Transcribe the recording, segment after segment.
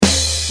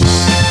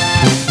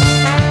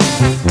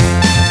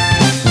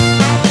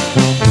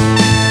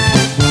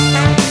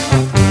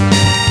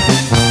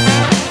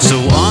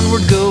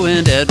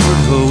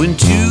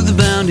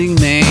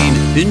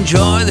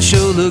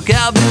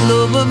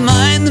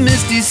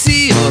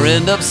BBC or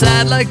end up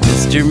sad like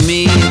Mr.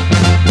 Me.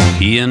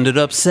 He ended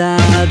up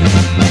sad.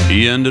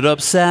 He ended up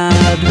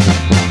sad.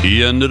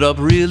 He ended up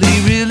really,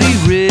 really,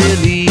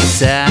 really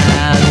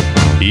sad.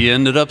 He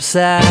ended up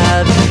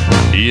sad.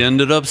 He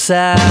ended up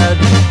sad.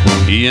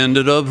 He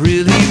ended up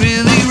really,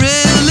 really,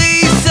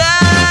 really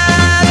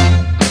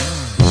sad.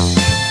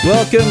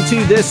 Welcome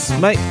to This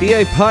Might Be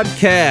a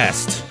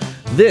Podcast.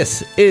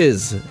 This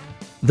is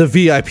the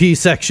VIP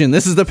section.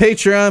 This is the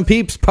Patreon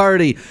Peeps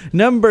Party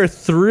number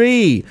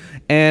 3.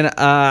 And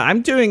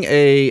I'm doing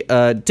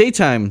a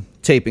daytime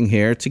taping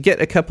here to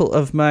get a couple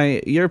of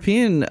my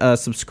European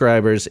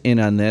subscribers in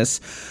on this.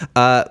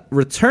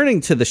 Returning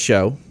to the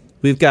show,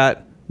 we've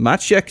got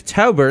Maciek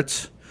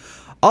Taubert,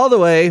 all the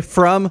way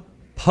from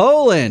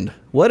Poland.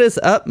 What is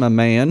up, my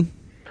man?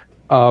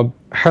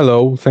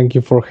 Hello, thank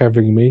you for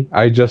having me.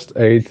 I just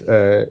ate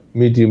a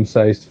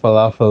medium-sized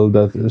falafel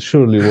that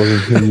surely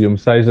wasn't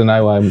medium-sized, and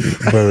now I'm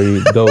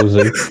very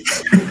dozy.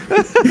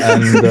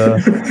 And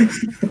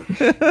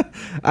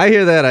I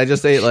hear that. I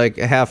just ate like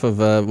half of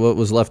what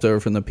was left over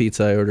from the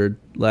pizza I ordered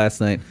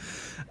last night.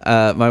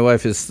 My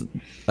wife is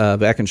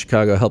back in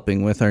Chicago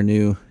helping with our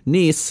new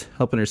niece,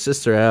 helping her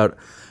sister out.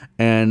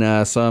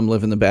 And so I'm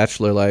living the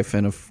bachelor life.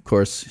 And of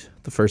course,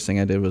 the first thing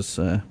I did was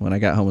when I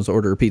got home was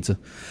order a pizza.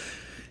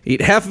 Eat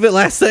half of it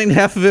last night and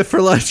half of it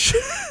for lunch.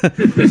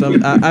 So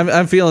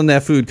I'm feeling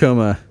that food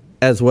coma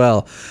as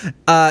well.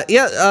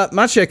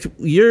 Maciek,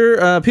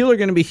 your people are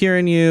going to be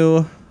hearing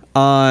you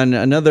on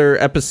another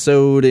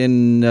episode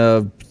in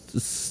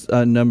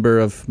a number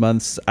of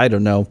months. I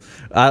don't know.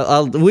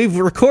 We've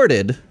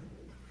recorded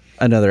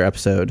another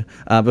episode,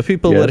 but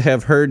people would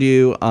have heard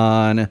you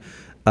on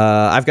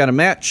I've Got a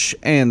Match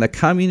and The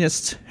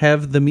Communists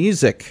Have the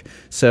Music.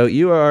 So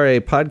you are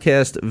a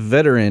podcast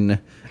veteran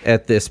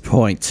at this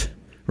point,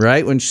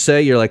 right? Wouldn't you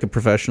say you're like a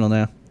professional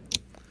now?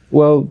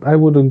 well, I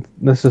wouldn't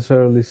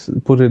necessarily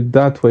put it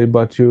that way,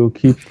 but you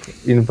keep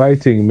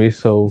inviting me,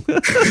 so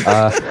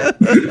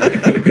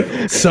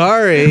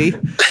sorry.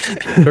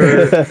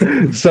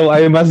 So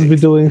I must be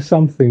doing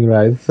something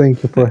right.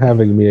 Thank you for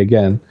having me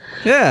again.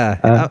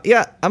 Yeah,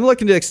 I'm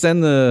looking to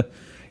extend the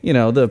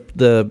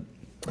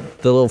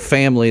little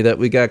family that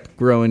we got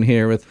growing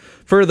here with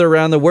further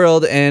around the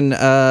world, and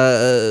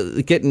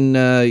getting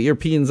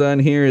Europeans on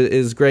here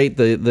is great.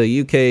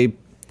 The UK,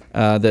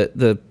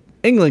 the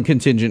England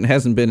contingent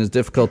hasn't been as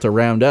difficult to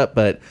round up,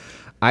 but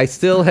I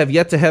still have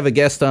yet to have a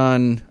guest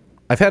on.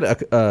 I've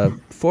had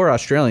 4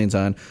 Australians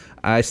on.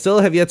 I still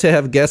have yet to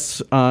have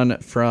guests on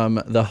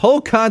from the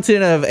whole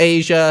continent of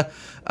Asia,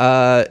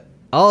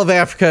 all of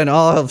Africa, and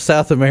all of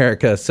South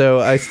America. So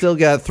I still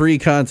got 3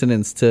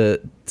 continents to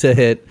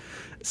hit.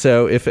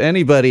 So if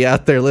anybody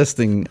out there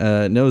listening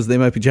knows they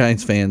might be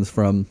Giants fans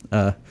from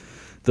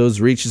those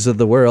reaches of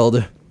the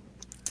world,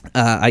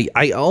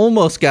 I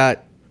almost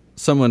got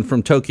someone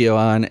from Tokyo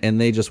on,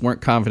 and they just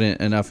weren't confident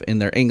enough in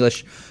their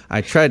English.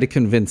 I tried to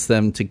convince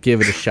them to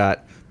give it a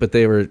shot, but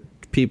they were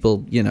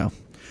people,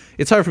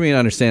 it's hard for me to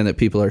understand that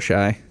people are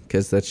shy,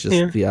 because that's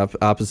just the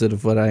opposite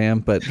of what I am,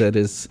 but that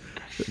is,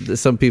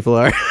 some people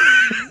are,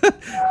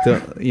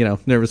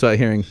 nervous about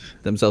hearing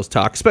themselves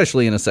talk,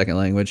 especially in a second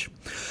language.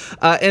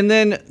 And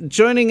then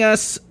joining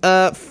us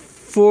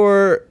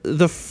for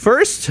the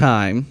first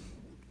time,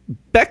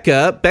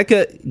 Becca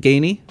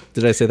Gainey.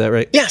 Did I say that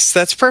right? Yes,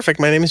 that's perfect.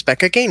 My name is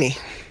Becca Gainey.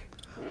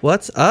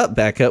 What's up,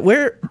 Becca?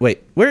 Where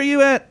are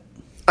you at?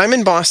 I'm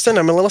in Boston.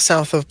 I'm a little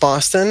south of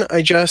Boston.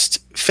 I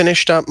just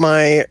finished up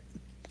my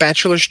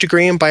bachelor's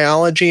degree in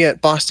biology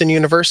at Boston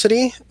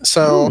University.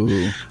 So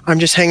I'm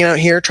just hanging out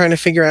here trying to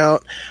figure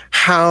out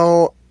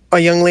how a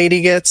young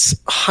lady gets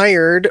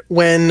hired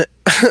when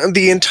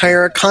the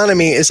entire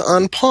economy is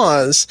on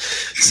pause.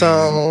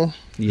 So,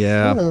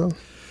 yeah.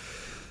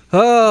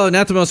 Oh,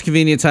 not the most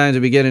convenient time to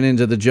be getting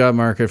into the job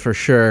market for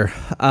sure.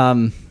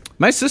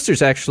 My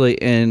sister's actually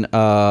in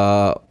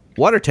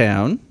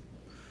Watertown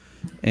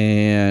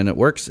and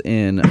works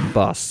in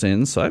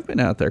Boston, so I've been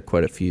out there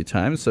quite a few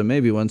times. So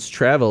maybe once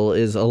travel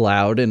is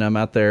allowed and I'm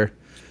out there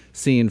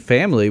seeing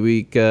family,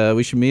 we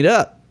should meet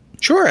up.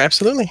 Sure,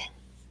 absolutely.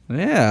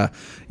 Yeah.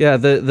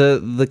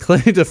 The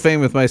claim to fame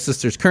with my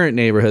sister's current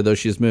neighborhood, though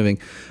she's moving,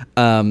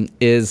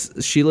 is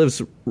she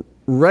lives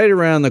right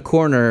around the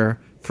corner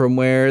from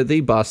where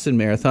the Boston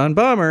Marathon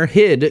bomber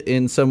hid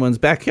in someone's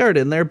backyard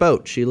in their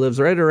boat. She lives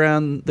right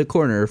around the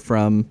corner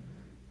from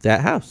that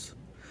house.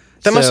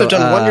 That must have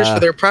done wonders for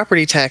their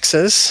property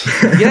taxes.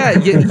 Yeah.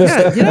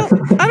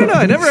 I don't know.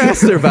 I never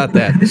asked her about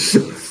that.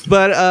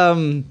 But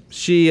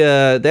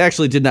they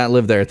actually did not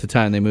live there at the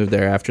time. They moved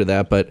there after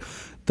that. But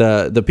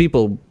the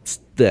people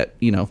that,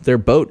 their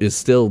boat is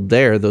still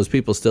there. Those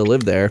people still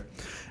live there.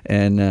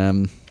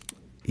 And,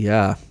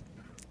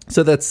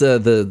 So that's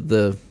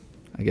the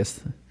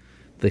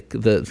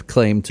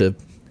claim to,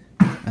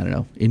 I don't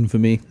know,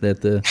 infamy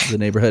that the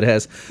neighborhood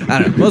has.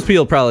 I don't know. Most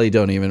people probably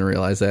don't even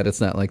realize that.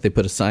 It's not like they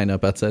put a sign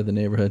up outside the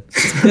neighborhood.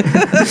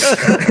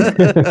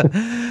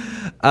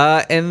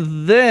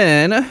 And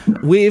then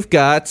we've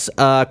got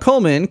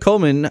Coleman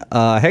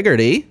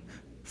Hegarty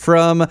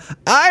from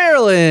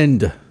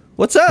Ireland.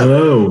 What's up?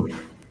 Hello.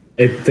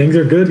 Things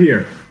are good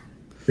here.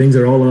 Things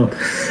are all up.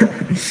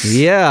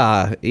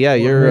 Yeah,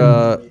 you're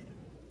I'm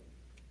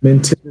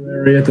in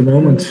Tipperary at the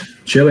moment,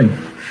 chilling.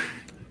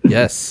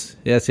 yes.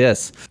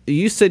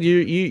 You said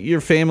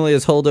your family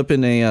is holed up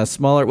in a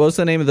smaller. What was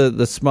the name of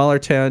the smaller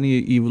town?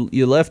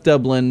 You left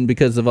Dublin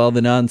because of all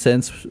the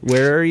nonsense.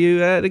 Where are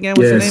you at again?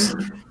 What's the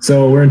name?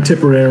 So we're in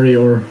Tipperary,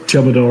 or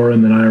Chubador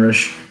in the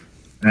Irish.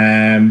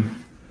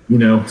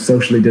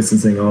 Socially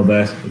distancing, all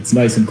that. It's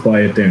nice and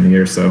quiet down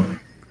here, so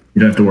you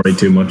don't have to worry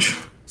too much.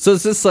 So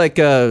is this like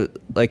your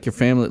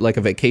family, like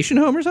a vacation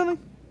home or something?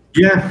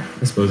 Yeah,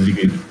 I suppose you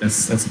could.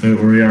 That's about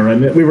where we are right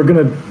now. We were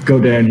gonna go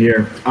down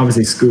here.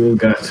 Obviously, school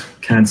got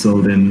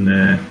cancelled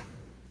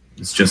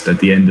it's just at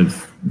the end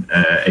of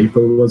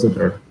April, was it?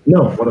 Or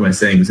no, what am I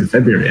saying? It was in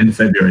February, end of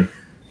February.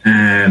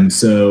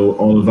 So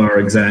all of our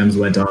exams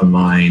went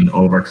online.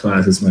 All of our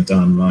classes went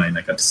online.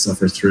 I got to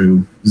suffer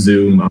through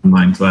Zoom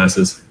online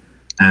classes.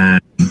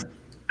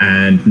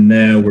 And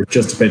now we're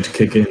just about to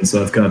kick in.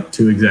 So I've got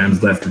 2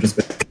 exams left. We're just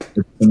about to kick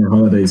in summer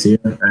holidays here.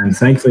 And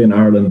thankfully in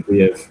Ireland,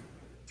 we have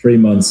 3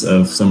 months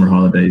of summer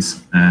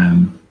holidays.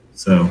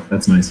 So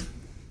that's nice.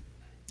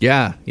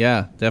 Yeah,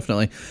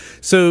 definitely.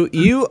 So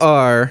you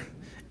are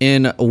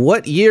in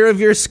what year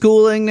of your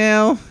schooling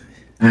now?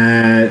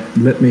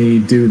 Let me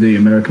do the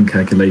American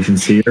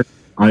calculations here.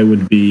 I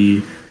would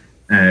be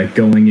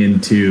going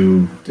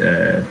into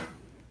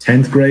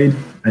 10th grade,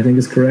 I think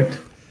is correct.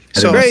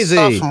 So Crazy.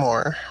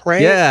 sophomore,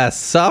 right? Yeah,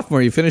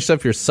 sophomore. You finished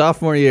up your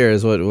sophomore year.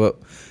 Is what?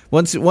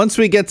 Once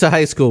we get to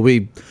high school,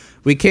 we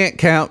can't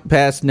count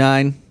past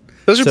 9.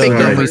 Those are so big then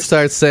we numbers.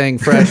 start saying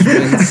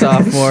freshman,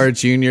 sophomore,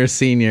 junior,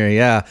 senior.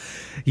 Yeah.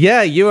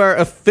 You are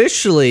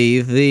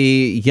officially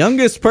the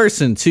youngest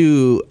person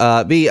to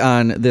be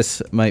on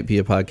This Might Be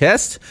a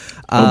Podcast.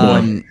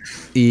 Oh boy.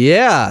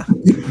 Yeah.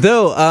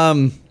 Though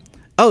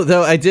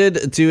I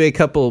did do a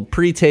couple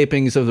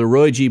pre-tapings of the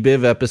Roy G.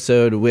 Biv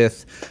episode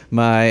with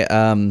my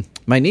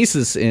my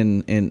nieces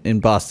in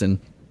Boston.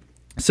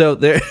 So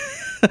there,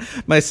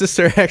 my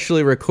sister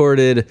actually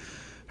recorded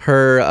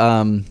her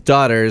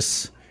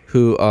daughters,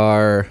 who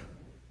are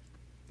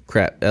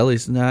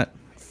Ellie's not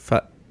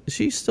 5. Is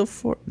she still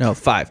 4? No,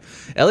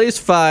 5. Ellie's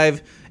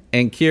 5,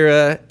 and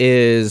Kira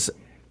is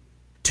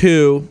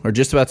 2, or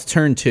just about to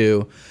turn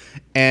 2,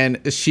 and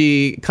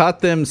she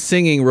caught them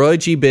singing Roy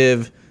G.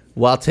 Biv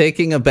while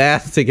taking a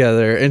bath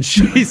together, and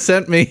she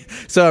sent me.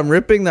 So I'm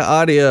ripping the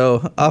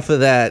audio off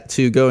of that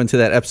to go into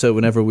that episode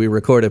whenever we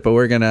record it. But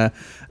we're gonna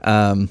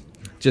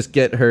just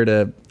get her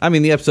to. I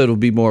mean, the episode will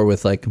be more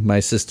with like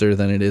my sister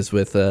than it is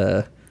with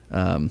the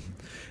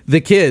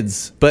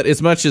kids. But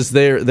as much as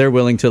they're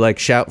willing to like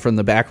shout from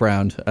the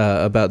background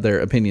about their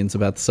opinions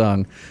about the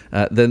song,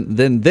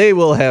 then they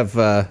will have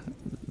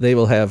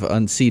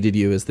unseated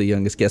you as the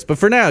youngest guest. But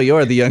for now,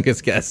 you're the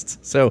youngest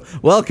guest. So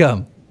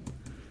welcome.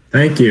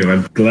 Thank you.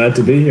 I'm glad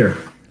to be here.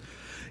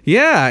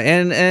 Yeah,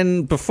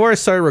 and before I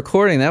started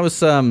recording, that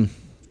was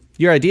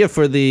your idea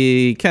for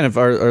the kind of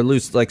our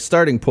loose like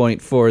starting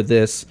point for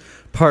this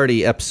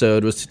party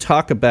episode was to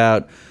talk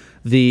about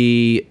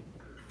the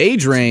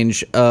age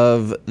range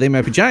of They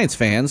Might Be Giants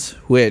fans,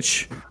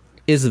 which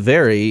is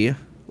very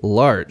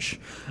large.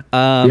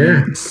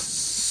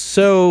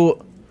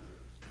 So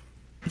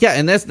yeah,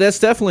 and that's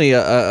definitely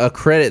a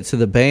credit to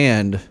the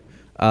band.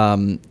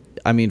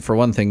 I mean, for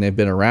one thing, they've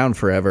been around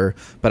forever,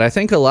 but I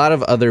think a lot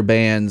of other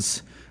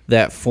bands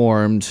that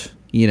formed,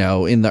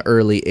 in the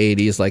early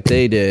 80s like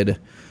they did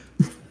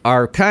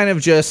are kind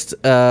of just,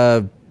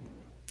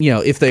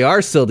 if they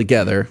are still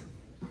together.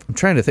 I'm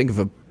trying to think of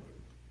can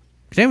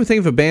anyone think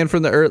of a band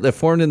from that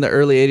formed in the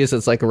early 80s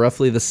that's like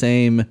roughly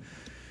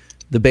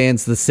the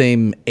band's the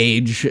same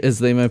age as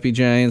They Might Be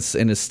Giants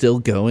and is still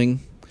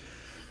going?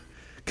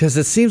 Because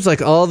it seems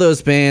like all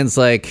those bands,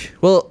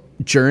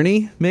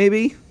 Journey,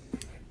 maybe?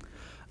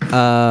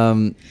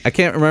 I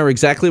can't remember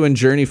exactly when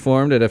Journey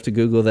formed. I'd have to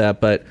Google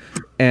that,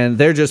 and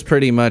they're just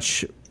pretty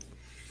much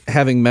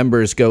having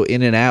members go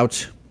in and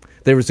out.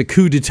 There was a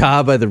coup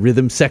d'etat by the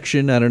rhythm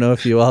section. I don't know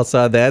if you all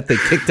saw that. They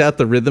kicked out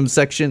the rhythm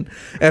section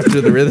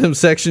after the rhythm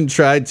section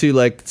tried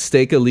to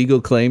stake a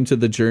legal claim to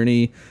the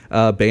Journey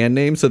band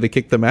name, so they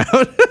kicked them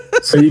out.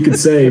 So you could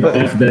say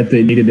after that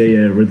they needed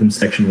a rhythm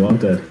section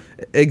wanted.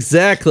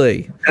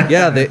 Exactly.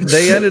 Yeah,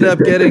 they ended up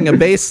getting a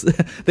bass.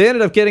 They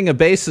ended up getting a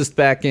bassist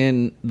back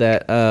in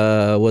that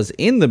was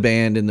in the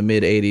band in the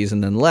mid '80s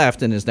and then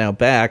left and is now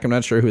back. I'm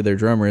not sure who their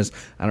drummer is.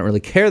 I don't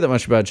really care that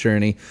much about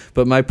Journey.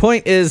 But my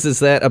point is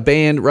that a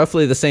band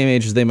roughly the same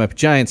age as They Might Be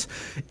Giants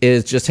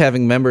is just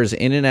having members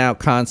in and out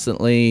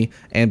constantly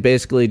and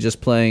basically just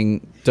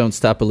playing "Don't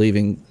Stop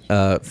Believing"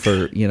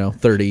 for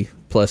 30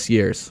 plus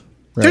years.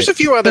 Right? There's a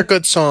few other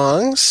good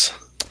songs.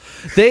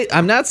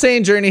 I'm not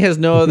saying Journey has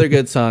no other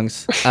good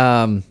songs.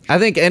 I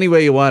think Any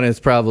Way You Want is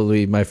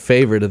probably my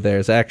favorite of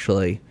theirs,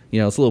 actually.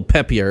 It's a little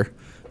peppier.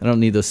 I don't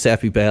need those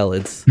sappy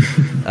ballads.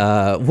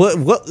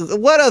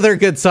 What other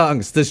good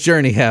songs does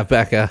Journey have,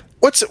 Becca?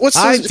 What's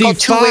I it's called?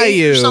 Two defy Ways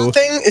you. or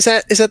something? Is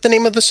that the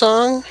name of the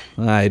song?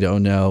 I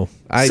don't know.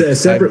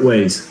 Separate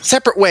Ways.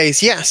 Separate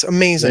Ways. Yes,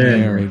 amazing. Yeah.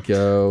 There we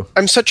go.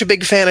 I'm such a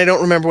big fan. I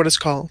don't remember what it's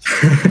called.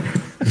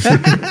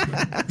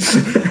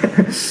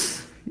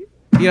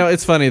 You know,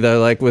 it's funny though,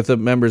 like with the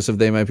members of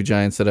They Might Be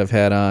Giants that I've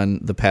had on,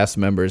 the past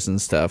members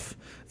and stuff,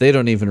 they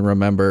don't even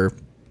remember.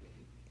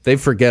 They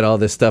forget all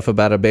this stuff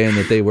about a band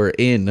that they were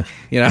in,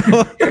 you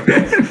know?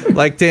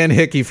 Like Dan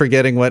Hickey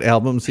forgetting what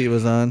albums he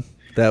was on.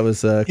 That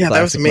was a Yeah,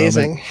 that was classic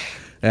amazing. moment.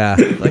 Yeah.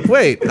 Like,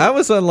 wait, I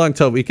was on Long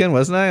Tall Weekend,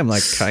 wasn't I? I'm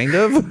like, kind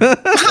of.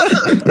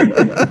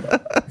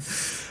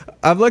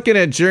 I'm looking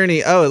at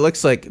Journey. Oh, it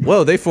looks like,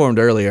 whoa, they formed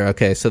earlier.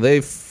 Okay, so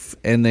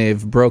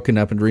they've broken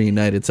up and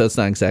reunited, so it's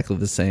not exactly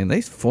the same.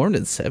 They formed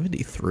in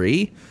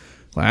 73?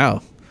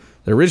 Wow.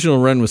 The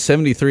original run was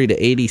 73 to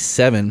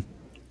 87.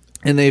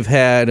 And they've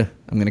had,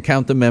 I'm going to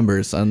count the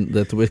members on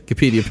the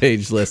Wikipedia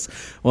page list.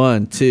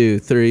 1, 2,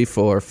 3,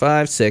 4,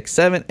 5, 6,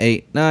 7,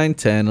 8, 9,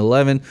 10,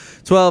 11,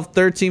 12,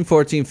 13,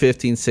 14,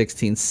 15,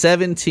 16,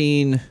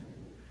 17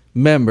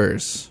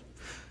 members.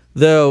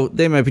 Though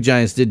They Might Be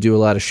Giants did do a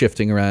lot of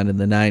shifting around in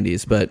the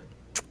 90s, but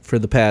for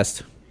the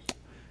past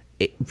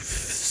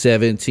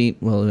 17,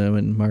 well,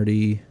 when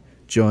Marty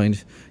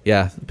joined,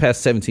 yeah, the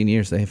past 17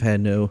 years, they've had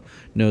no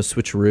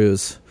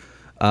switcheroos.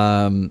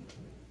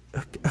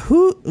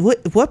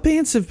 What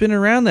bands have been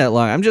around that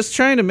long? I'm just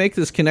trying to make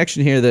this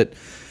connection here that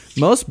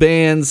most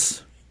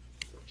bands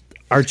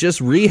are just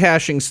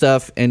rehashing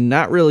stuff and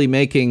not really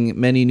making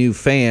many new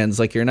fans.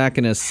 Like, you're not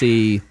going to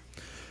see,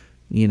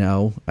 you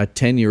know, a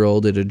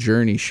 10-year-old at a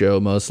Journey show,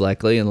 most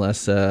likely,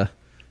 unless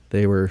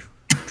they were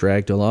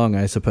dragged along,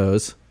 I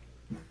suppose.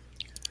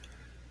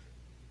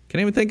 Can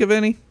anyone think of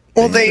any?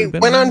 Well, they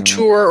went on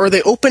tour, or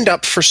they opened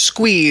up for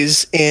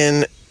Squeeze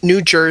in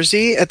New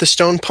Jersey at the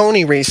Stone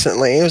Pony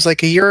recently. It was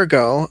like a year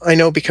ago. I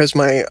know because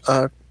my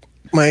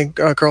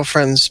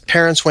girlfriend's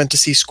parents went to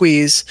see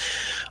Squeeze.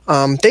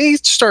 They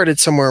started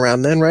somewhere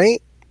around then,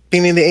 right?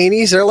 Beginning of the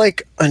 80s. They're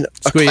like a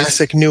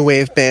classic new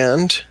wave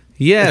band.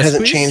 Yeah, it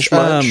hasn't changed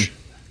much.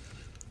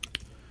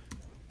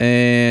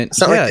 And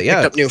it's not like they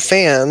picked up new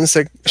fans.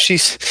 Like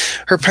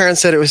her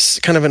parents said it was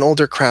kind of an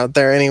older crowd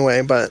there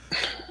anyway. But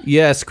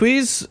yeah,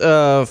 Squeeze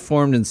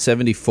formed in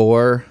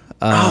 74.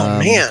 Oh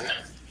man.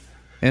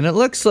 And it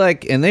looks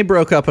like, and they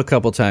broke up a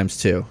couple times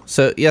too.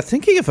 So yeah,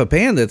 thinking of a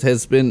band that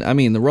has been, I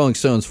mean, the Rolling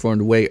Stones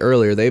formed way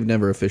earlier. They've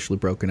never officially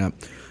broken up.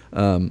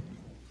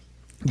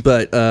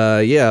 But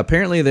yeah,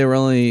 apparently they were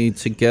only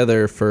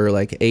together for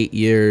like 8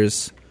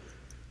 years,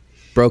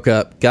 broke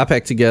up, got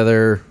back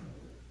together,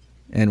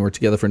 and were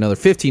together for another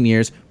 15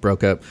 years,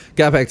 broke up,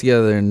 got back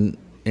together in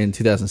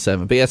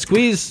 2007. But yeah,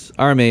 Squeeze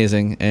are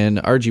amazing, and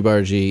Argy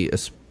Bargy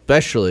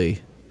especially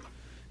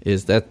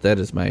is that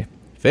is my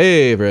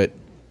favorite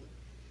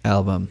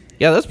album.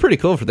 Yeah, that's pretty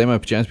cool for They Might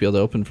Be Giants to be able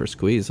to open for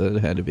Squeeze. That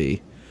had to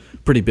be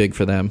pretty big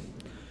for them.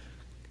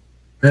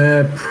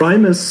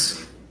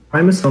 Primus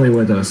only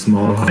went on a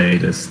small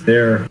hiatus.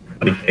 They're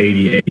like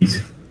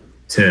 88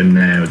 to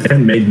now. They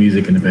haven't made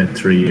music in about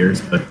 3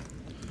 years, but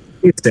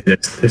you'd say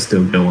they're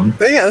still going.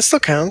 But yeah, that still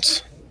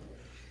counts.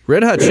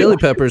 Red Hot Chili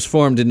Peppers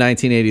formed in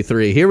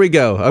 1983. Here we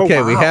go.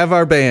 Okay, wow. we have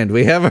our band.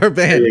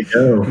 There you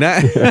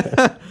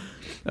go.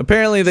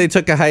 Apparently, they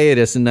took a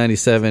hiatus in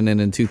 97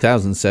 and in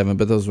 2007,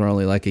 but those were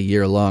only like a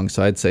year long,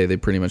 so I'd say they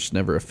pretty much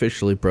never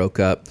officially broke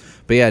up.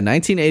 But yeah,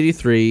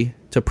 1983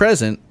 to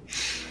present,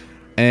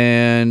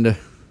 and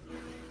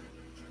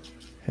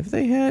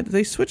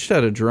they switched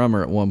out a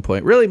drummer at one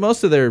point. Really,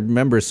 most of their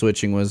member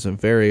switching was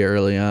very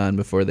early on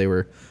before they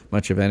were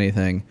much of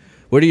anything.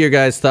 What are your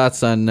guys'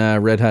 thoughts on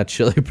Red Hot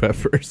Chili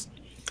Peppers?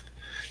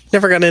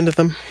 Never got into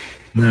them.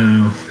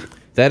 No.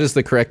 That is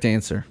the correct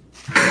answer.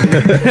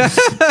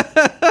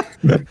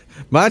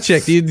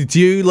 Maciek, do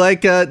you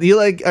like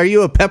are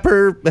you a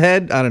pepper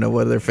head? I don't know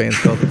what their fans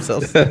call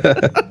themselves.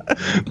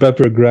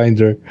 Pepper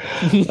grinder.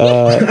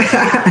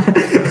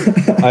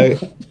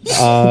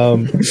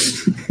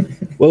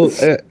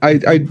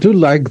 I do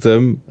like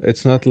them.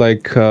 It's not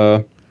like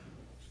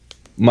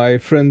my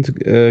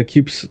friend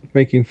keeps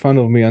making fun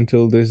of me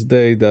until this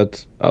day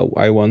that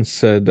I once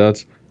said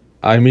that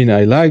I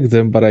like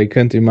them, but I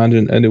can't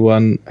imagine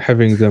anyone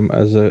having them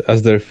as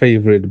their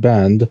favorite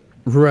band.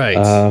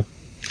 Right.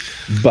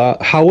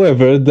 But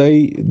however,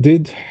 they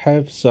did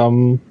have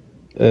some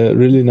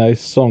really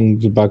nice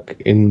songs back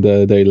in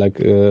the day,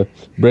 like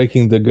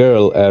Breaking the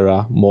Girl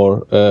era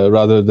more,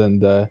 rather than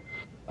the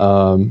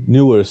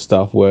newer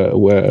stuff where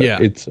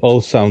it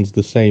all sounds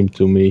the same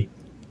to me.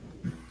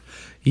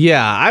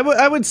 Yeah,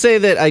 I would say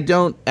that I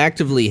don't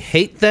actively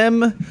hate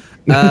them,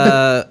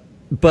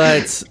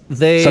 but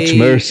they Such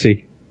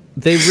mercy.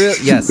 They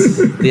really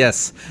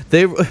yes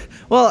they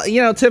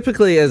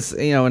typically, as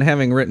you know, and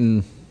having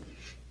written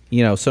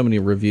so many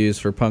reviews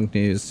for Punk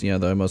News,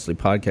 though I mostly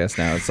podcast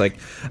now, it's like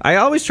I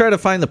always try to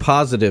find the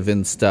positive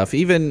in stuff,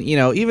 even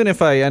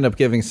if I end up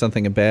giving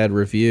something a bad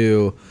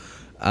review.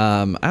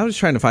 I was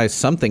trying to find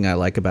something I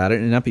like about it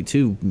and not be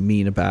too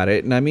mean about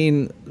it. And I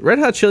mean, Red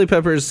Hot Chili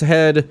Peppers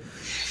had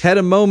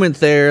a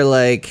moment there,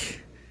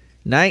 like,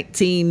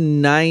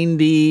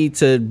 1990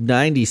 to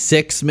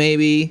 96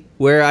 maybe,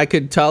 where I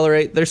could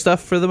tolerate their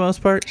stuff for the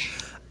most part.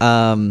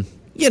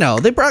 You know,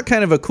 they brought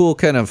kind of a cool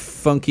kind of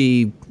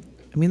funky,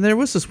 I mean, there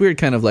was this weird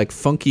kind of like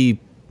funky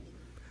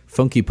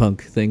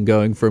punk thing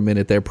going for a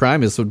minute there.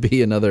 Primus would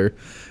be another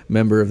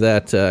member of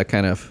that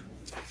kind of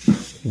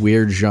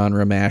weird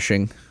genre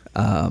mashing.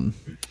 I'm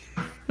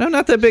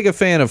not that big a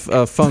fan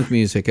of funk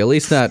music, at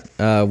least not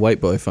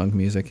white boy funk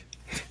music.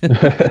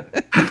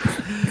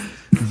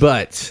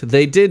 But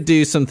they did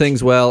do some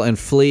things well, and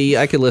Flea,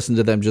 I could listen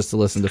to them just to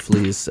listen to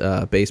Flea's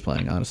bass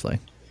playing, honestly.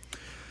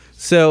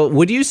 So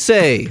would you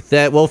say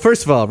that, well,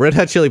 first of all, Red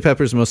Hot Chili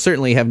Peppers most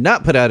certainly have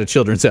not put out a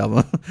children's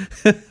album.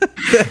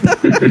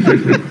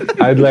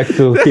 I'd like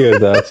to hear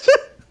that.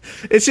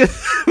 It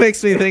just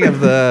makes me think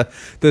of the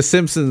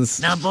Simpsons.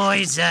 Now,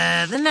 boys,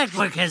 the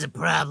network has a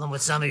problem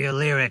with some of your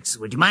lyrics.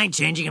 Would you mind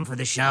changing them for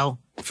the show?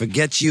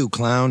 Forget you,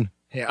 clown.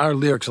 Hey, our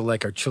lyrics are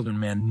like our children,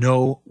 man.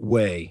 No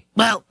way.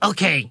 Well,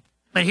 okay.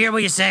 But here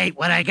where you say,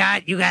 what I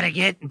got, you gotta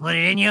get and put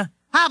it in you.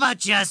 How about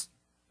just,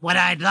 what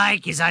I'd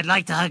like is I'd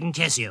like to hug and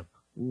kiss you.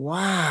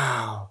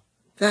 Wow.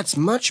 That's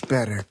much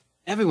better.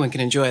 Everyone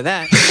can enjoy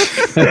that.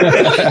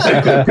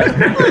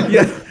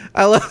 Yeah,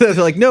 I love that.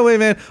 They're like, no way,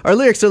 man. Our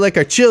lyrics are like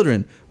our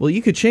children. Well,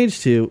 you could change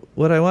to,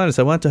 what I want is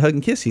I want to hug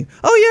and kiss you.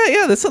 Oh,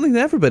 yeah, that's something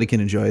that everybody can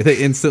enjoy. They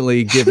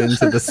instantly give in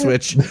to the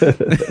switch.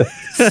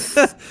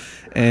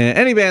 And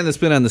any band that's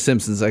been on The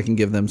Simpsons, I can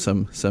give them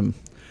some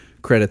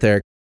credit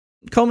there.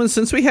 Coleman,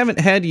 since we haven't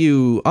had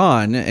you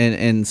on,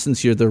 and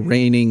since you're the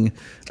reigning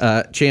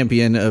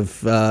champion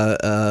of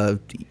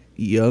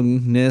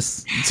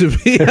youngness to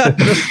be on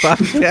the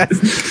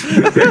podcast,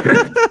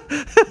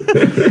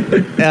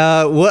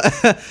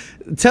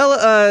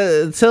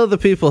 tell the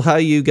people how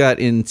you got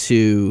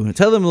into.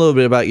 Tell them a little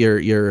bit about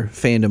your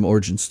fandom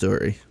origin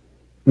story.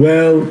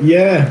 Well,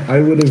 yeah, I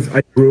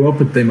grew up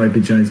with They Might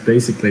Be Giants,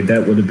 basically.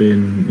 That would have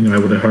been, I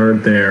would have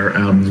heard their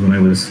albums when I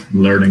was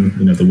learning,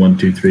 the 1,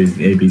 2, 3,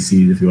 the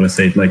ABCs, if you want to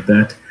say it like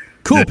that.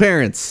 Cool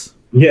parents.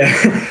 Yeah.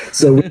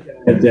 So we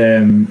had,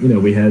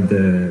 we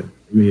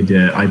had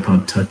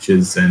iPod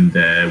Touches, and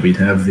we'd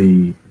have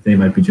the They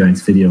Might Be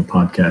Giants video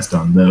podcast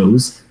on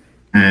those.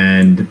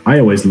 And I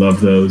always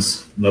loved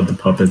those, loved the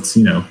puppets,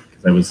 because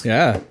I was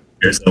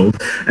years old.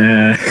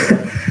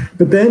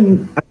 But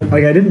then,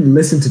 I didn't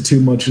listen to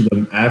too much of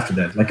them after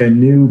that. Like, I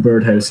knew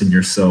Birdhouse in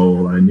Your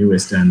Soul, I knew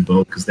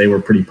Istanbul, because they were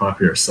pretty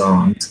popular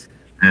songs.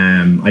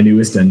 I knew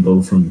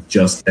Istanbul from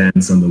Just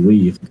Dance on the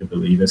Wii, if you could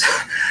believe it.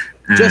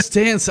 Just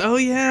Dance, oh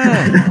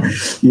yeah.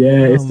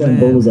 Yeah,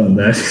 Istanbul was on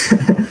that.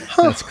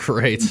 That's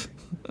great.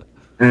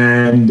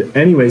 And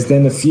anyways,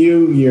 then a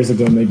few years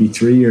ago, maybe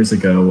 3 years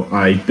ago,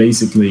 I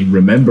basically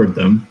remembered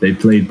them. They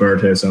played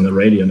Birdhouse on the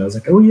radio, and I was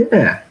like, oh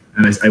yeah.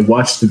 And I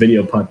watched the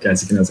video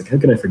podcast again. I was like, how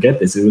could I forget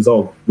this? It was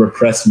all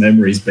repressed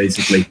memories,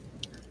 basically.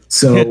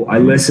 So I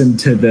listened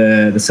to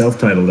the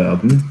self-titled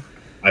album.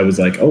 I was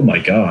like, oh my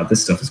God,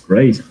 this stuff is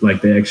great.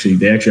 Like, they actually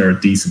are a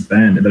decent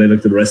band. And then I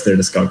looked at the rest of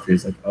their discography.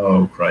 It's like,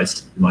 oh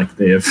Christ. Like,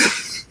 they have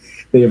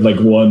like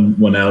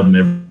one album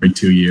every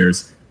 2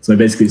 years. So I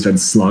basically started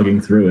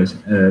slogging through it.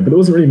 But it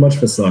wasn't really much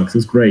of a slog. So it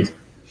was great.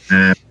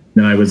 And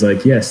then I was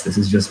like, yes, this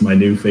is just my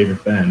new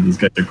favorite band. These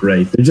guys are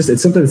great.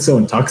 It's something that's so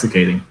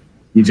intoxicating.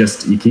 You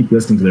keep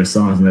listening to their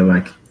songs and they're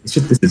like, this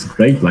is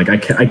great. Like, I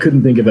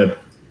couldn't think of a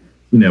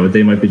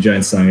They Might Be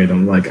Giants song I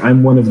don't like.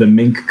 I'm one of the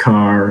Mink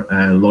Car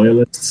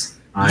loyalists.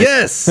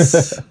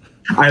 Yes.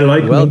 I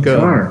like Mink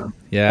Car.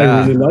 Yeah.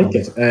 I really like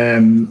it.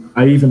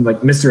 I even like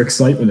Mr.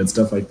 Excitement and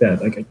stuff like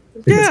that. Like,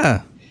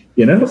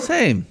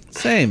 Same.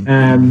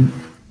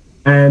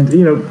 And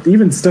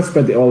even stuff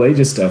about the all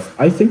ages stuff.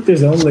 I think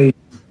there's only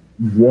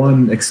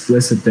one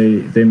explicit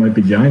They Might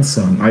Be Giants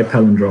song, I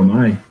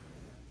Palindrome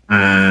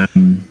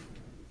I.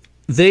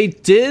 They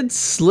did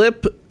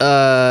slip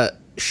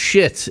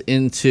shit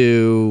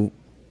into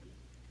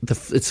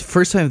it's the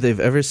first time they've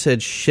ever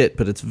said shit,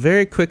 but it's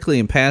very quickly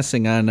in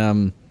passing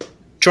on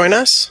Join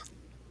Us?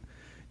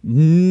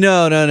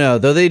 No.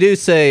 Though they do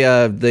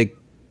say they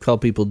call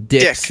people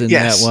dicks in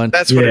that one.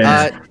 That's what it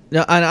is.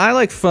 No, and I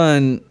Like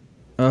Fun.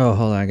 Oh,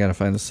 hold on, I gotta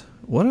find this.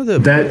 One of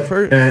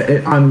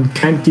the on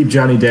Can't Keep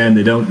Johnny Down,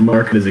 they don't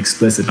mark it as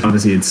explicit.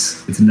 Obviously,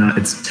 it's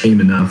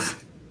tame enough.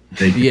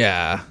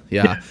 Yeah.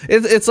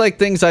 It's like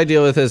things I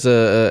deal with as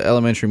a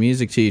elementary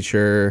music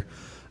teacher.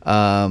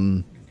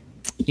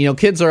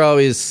 Kids are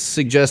always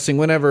suggesting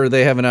whenever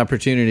they have an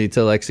opportunity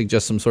to like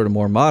suggest some sort of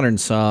more modern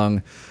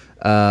song,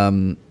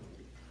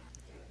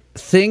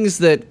 things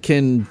that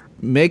can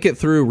make it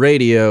through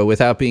radio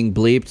without being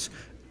bleeped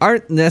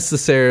aren't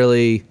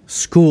necessarily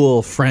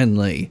school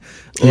friendly.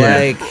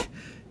 Yeah. Like,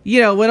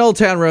 when Old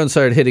Town Road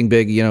started hitting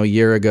big, a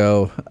year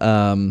ago,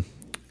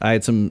 I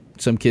had some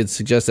kids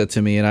suggest that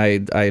to me, and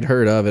I had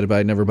heard of it, but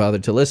I never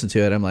bothered to listen to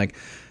it. I'm like,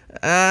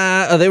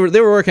 they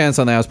were working on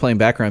something. I was playing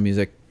background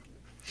music.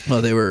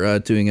 Well, they were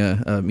doing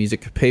a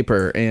music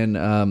paper, and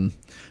I'm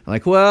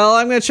like, well,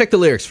 I'm gonna check the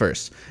lyrics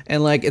first.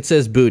 And like, it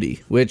says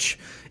booty, which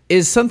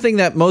is something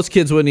that most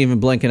kids wouldn't even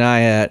blink an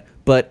eye at,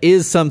 but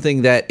is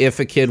something that if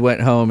a kid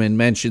went home and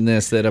mentioned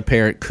this, that a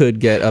parent could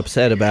get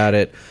upset about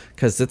it,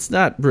 because it's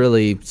not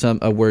really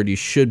a word you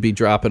should be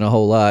dropping a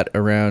whole lot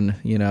around,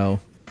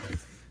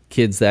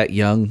 kids that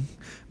young.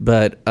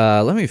 But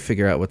let me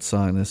figure out what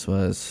song this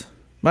was.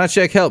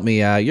 Maciek, help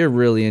me out. You're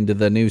really into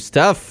the new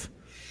stuff.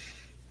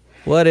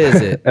 What is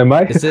it? Am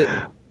I? Is it?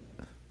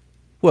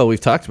 Well,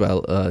 we've talked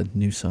about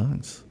new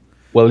songs.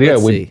 Well, yeah,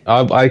 Let's see.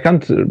 I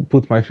can't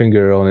put my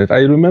finger on it. I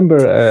remember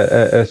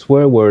a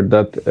swear word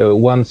that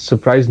once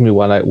surprised me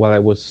while I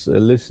was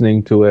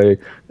listening to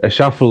a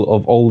shuffle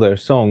of all their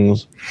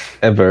songs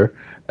ever.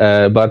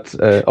 But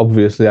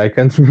obviously, I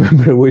can't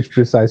remember which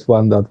precise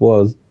one that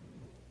was.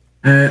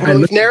 Well,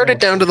 we've narrowed it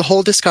down to the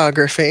whole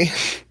discography.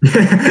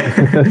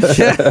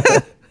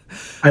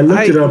 I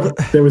looked it up.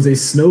 There was a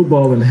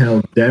Snowball in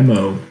Hell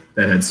demo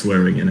that had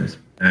swearing in it.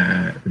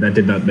 That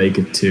did not make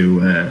it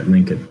to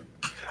Lincoln.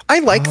 I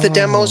like the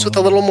demos with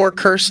a little more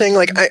cursing.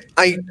 Like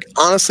I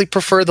honestly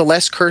prefer the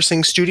less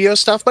cursing studio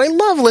stuff, but I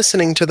love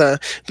listening to the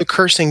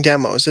cursing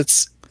demos.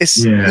 It's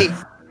neat.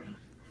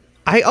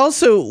 I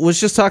also was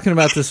just talking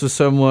about this with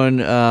someone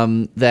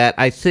that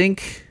I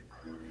think.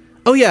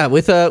 Oh yeah,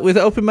 with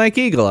Open Mike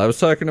Eagle, I was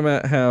talking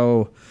about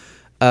how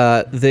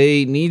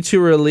they need to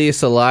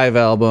release a live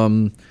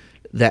album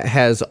that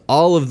has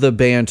all of the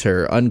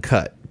banter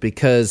uncut,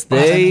 because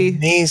they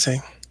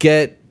amazing.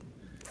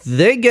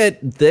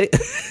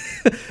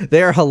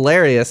 They are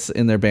hilarious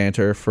in their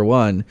banter, for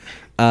one,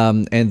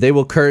 and they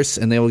will curse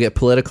and they will get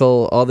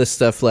political, all this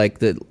stuff like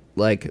that.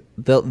 Like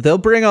they'll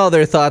bring all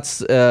their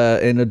thoughts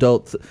and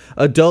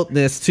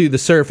adultness to the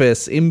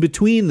surface in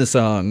between the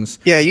songs.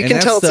 Yeah, you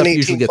can tell it's an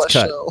 18+ cut.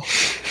 show.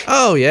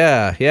 Oh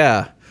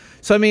yeah.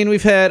 So I mean,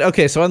 we've had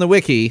so on the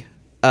wiki,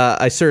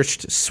 I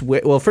searched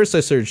first I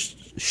searched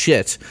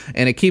shit,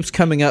 and it keeps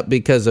coming up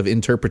because of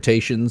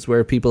interpretations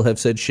where people have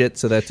said shit,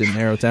 so that didn't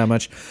narrow it down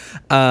much.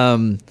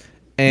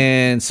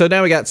 And so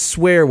now we got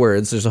swear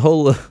words. There's a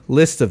whole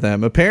list of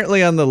them.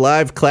 Apparently on the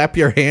live Clap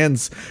Your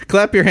Hands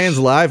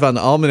live on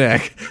the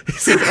Almanac. He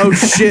says, "Oh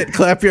shit,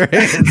 clap your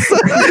hands."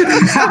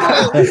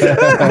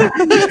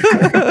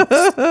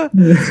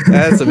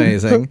 That's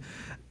amazing.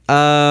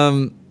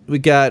 We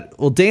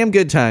got, Damn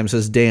Good Time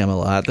says damn a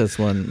lot. That's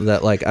one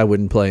that I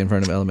wouldn't play in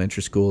front of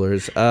elementary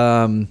schoolers.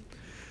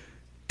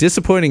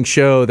 Disappointing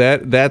Show,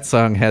 that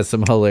song has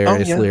some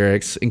hilarious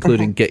lyrics,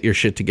 including Get Your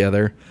Shit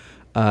Together.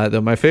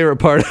 Though my favorite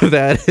part of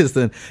that is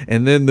and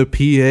then the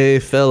PA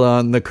fell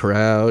on the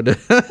crowd.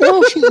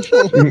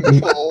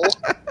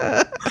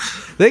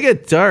 They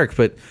get dark,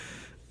 but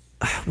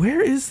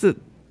where is the...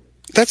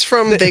 That's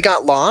from They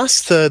Got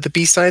Lost, the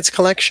B-Sides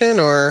collection,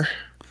 or...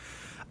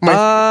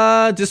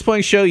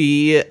 Disappointing Show,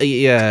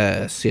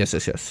 yes.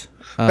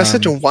 That's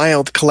such a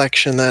wild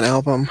collection, that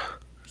album.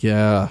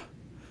 Yeah.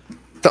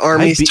 The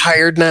Army's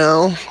tired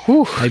now.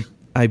 Whew.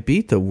 I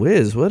Beat the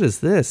Whiz. What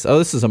is this? Oh,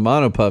 this is a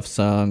Monopuff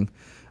song.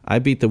 I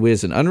Beat the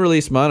Whiz, an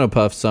unreleased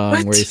Monopuff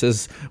song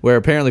where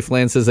apparently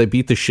Flan says I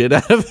beat the shit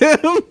out of him.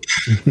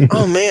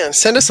 Oh man,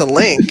 send us a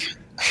link.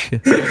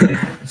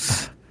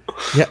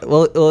 Yeah,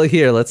 well,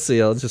 here, let's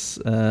see. I'll just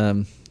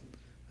I'll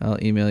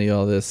email you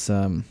all this.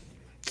 The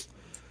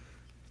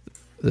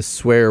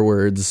swear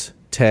words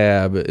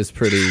tab is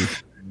pretty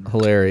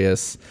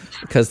hilarious,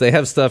 because they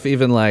have stuff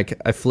even like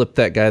I flipped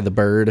that guy the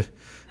bird.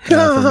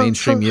 For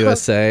Mainstream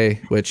USA,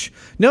 which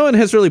no one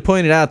has really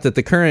pointed out that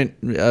the current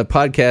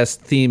podcast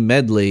theme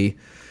medley,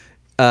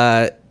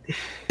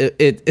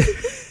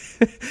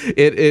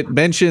 it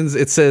mentions,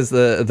 it says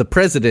the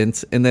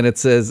president, and then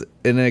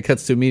it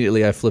cuts to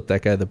immediately I flipped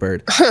that guy the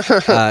bird.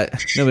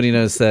 Nobody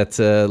knows that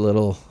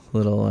little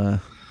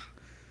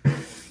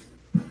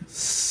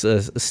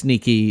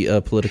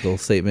sneaky political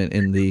statement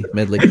in the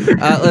medley.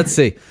 Let's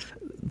see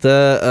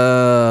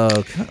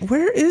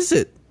where is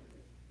it?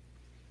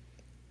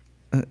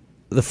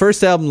 The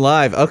first album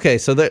live. Okay,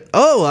 so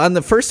on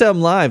the first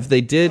album live, they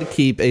did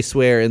keep a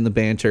swear in the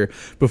banter.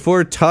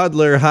 Before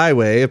Toddler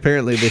Highway,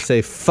 apparently they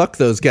say, fuck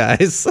those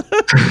guys.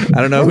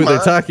 I don't know who they're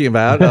talking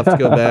about. I'll have to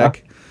go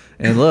back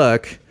and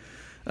look.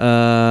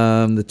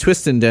 The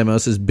Twistin' demo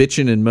says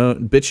bitchin'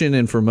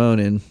 and for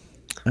moanin'.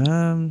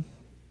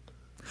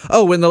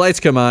 When the lights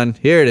come on,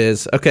 here it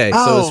is. Okay,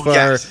 so as far...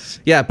 Yes.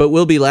 Yeah, but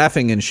we'll be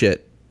laughing and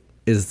shit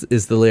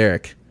is the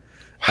lyric.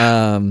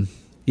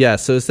 Yeah,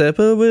 so it's that,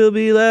 but we'll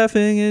be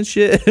laughing and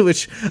shit,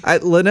 which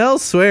Linnell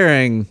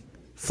swearing,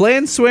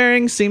 Flan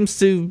swearing seems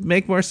to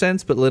make more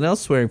sense, but Linnell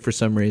swearing for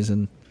some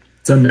reason.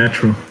 It's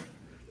unnatural.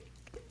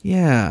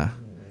 Yeah.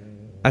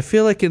 I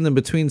feel like in the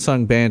between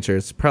song banter,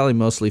 it's probably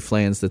mostly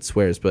Flans that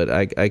swears, but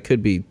I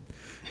could be,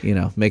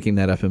 making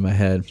that up in my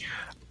head.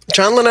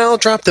 John Linnell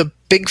dropped a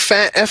big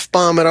fat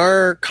F-bomb at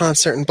our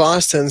concert in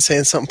Boston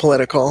saying something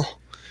political.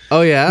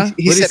 Oh, yeah? What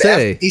did he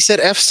say? He said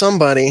F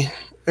somebody.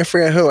 I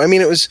forget who. I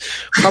mean, it was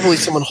probably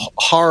someone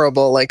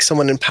horrible, like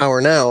someone in power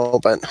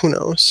now, but who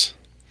knows?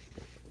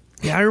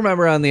 Yeah, I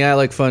remember on the I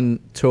Like Fun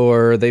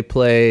tour, they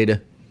played...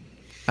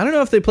 I don't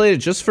know if they played it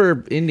just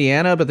for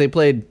Indiana, but they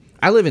played...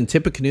 I live in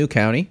Tippecanoe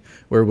County,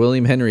 where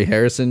William Henry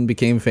Harrison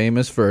became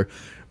famous for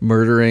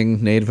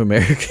murdering Native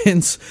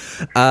Americans.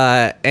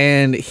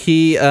 And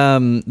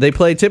they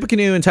played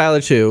Tippecanoe and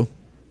Tyler 2,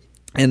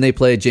 and they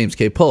played James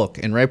K. Polk.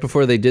 And right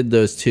before they did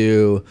those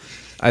two,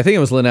 I think it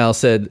was Linnell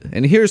said,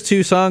 and here's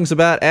 2 songs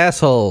about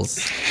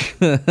assholes,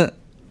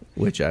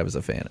 which I was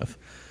a fan of.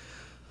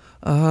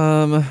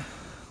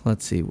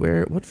 Let's see,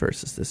 what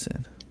verse is this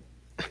in?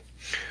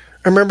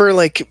 I remember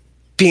like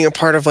being a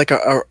part of like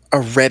a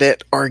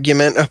Reddit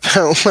argument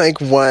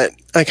about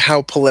like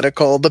how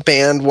political the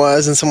band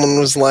was, and someone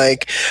was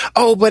like,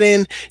 "Oh, but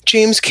in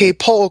James K.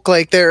 Polk,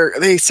 like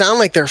they sound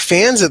like they're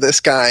fans of this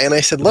guy." And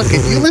I said, "Look,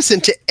 if you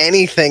listen to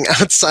anything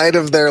outside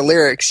of their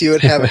lyrics, you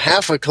would have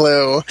half a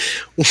clue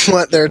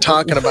what they're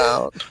talking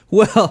about."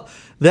 Well,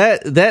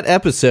 that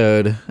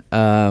episode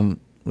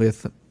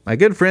with my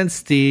good friend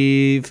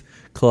Steve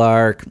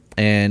Clark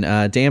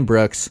and Dan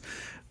Brooks,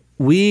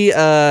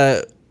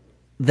 that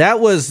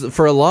was,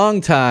 for a long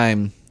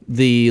time,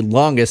 the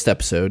longest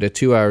episode at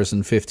 2 hours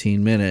and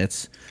 15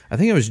 minutes. I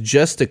think it was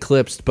just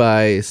eclipsed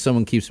by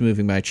Someone Keeps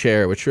Moving My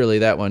Chair, which really,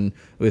 that one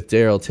with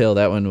Daryl Till,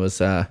 that one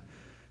was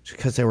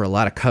because there were a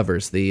lot of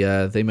covers.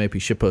 The They Might Be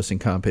Shitposting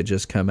comp had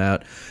just come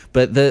out.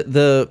 But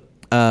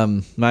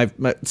my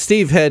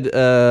Steve had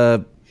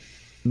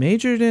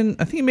majored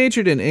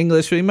in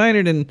English, but he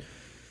minored in...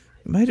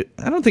 I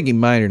don't think he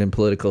minored in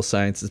political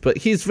sciences, but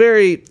he's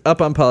very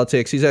up on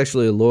politics. He's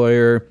actually a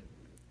lawyer.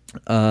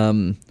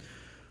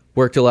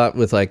 Worked a lot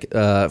with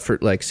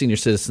for senior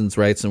citizens'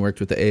 rights, and worked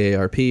with the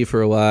AARP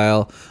for a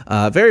while.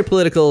 Very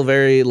political,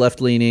 very left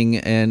leaning,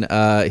 and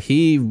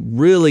he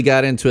really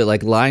got into it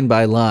like line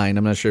by line.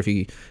 I'm not sure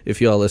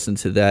if you all listened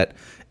to that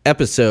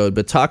episode,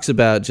 but talks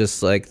about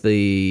just like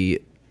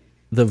the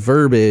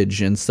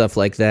verbiage and stuff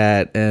like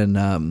that,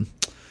 and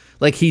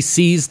like he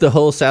sees the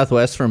whole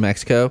Southwest from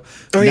Mexico.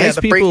 Oh yeah,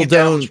 the breaking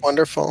down was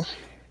wonderful.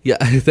 Yeah,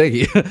 thank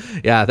you.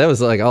 Yeah, that was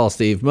like all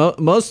Steve.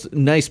 Most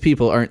nice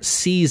people aren't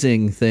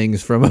seizing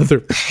things from other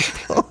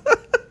people.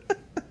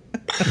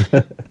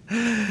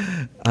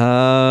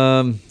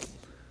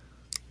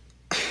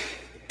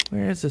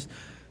 Where is this?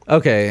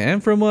 Okay,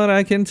 and from what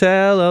I can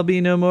tell, I'll be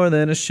no more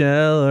than a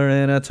shell or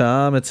an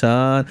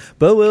automaton,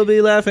 but we'll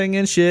be laughing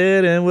and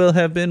shit, and we'll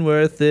have been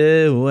worth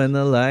it when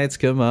the lights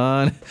come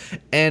on.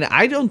 And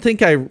I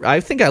think I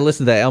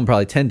listened to that album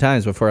probably 10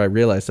 times before I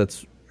realized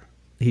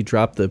he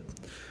dropped the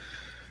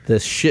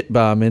shit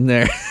bomb in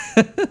there.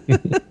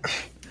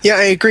 Yeah,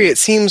 I agree. It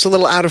seems a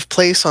little out of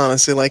place,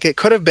 honestly. Like it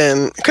could have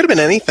been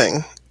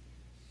anything.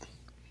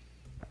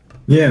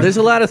 Yeah, there's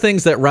a lot of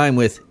things that rhyme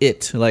with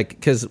it, like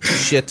because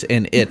shit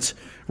and it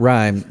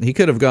rhyme. He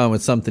could have gone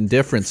with something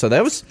different. So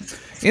that was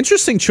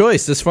interesting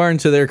choice this far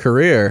into their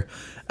career.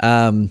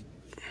 And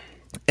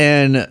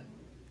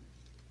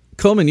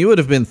Coleman, you would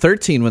have been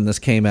 13 when this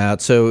came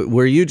out. So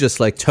were you just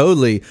like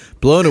totally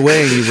blown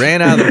away and you ran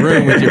out of the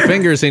room with your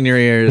fingers in your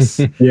ears?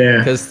 Yeah.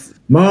 Because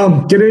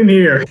Mom, get in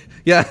here.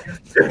 Yeah.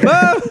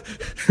 Mom!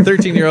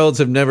 13-year-olds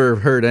have never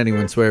heard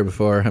anyone swear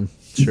before, I'm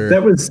sure.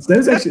 That was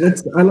actually,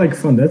 I like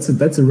Fun. That's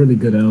a really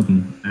good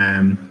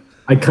album.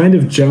 I kind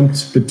of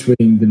jumped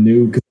between the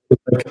new, because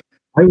like,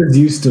 I was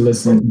used to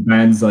listening to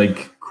bands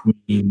like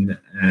Queen,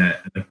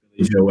 like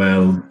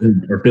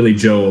Billy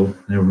Joel,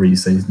 however you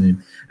say his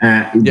name.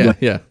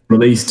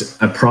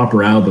 Released a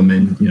proper album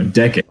in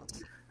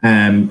decades.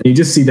 And you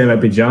just see They Might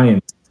Be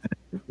Giants.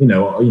 They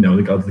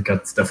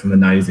got stuff from the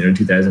 90s and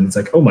 2000s. It's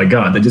like, oh my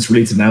god, they just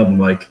released an album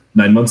like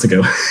 9 months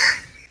ago.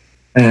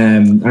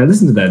 I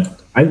listened to that.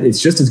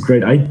 It's just as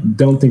great. I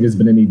don't think there's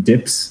been any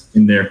dips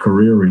in their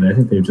career, really. I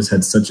think they've just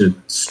had such a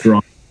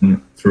strong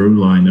through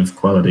line of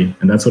quality,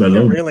 and that's what I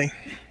love. Really.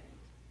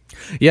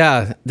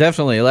 Yeah,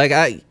 definitely.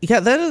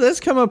 That's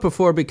come up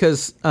before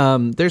because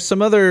there's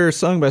some other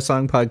song by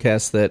song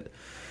podcasts that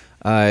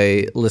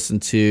I listen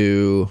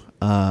to,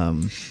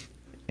 and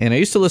I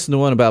used to listen to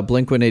one about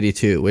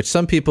Blink-182, which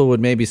some people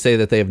would maybe say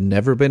that they have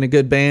never been a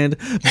good band,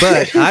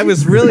 but I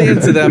was really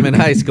into them in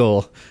high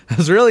school. I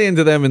was really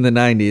into them in the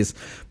 90s,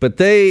 but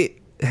they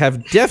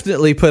have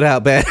definitely put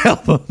out bad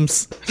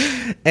albums.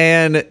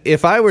 And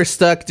if I were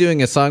stuck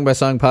doing a song by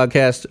song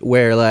podcast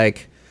where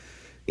let's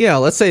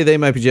say They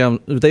Might Be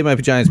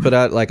Giants put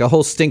out like a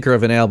whole stinker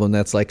of an album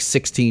that's like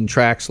 16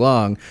 tracks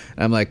long.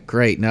 I'm like,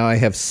 great, now I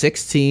have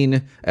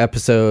 16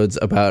 episodes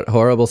about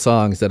horrible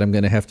songs that I'm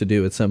going to have to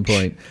do at some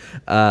point.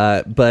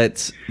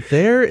 But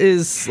there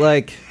is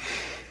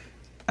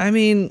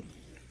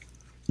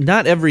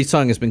not every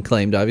song has been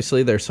claimed,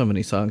 obviously. There's so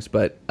many songs,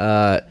 but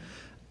I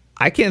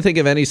can't think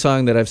of any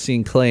song that I've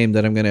seen claimed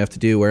that I'm going to have to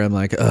do where I'm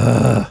like,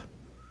 ugh,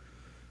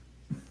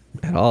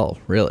 at all,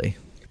 really.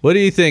 What do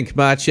you think,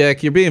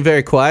 Maciek? You're being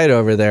very quiet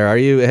over there.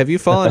 Have you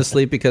fallen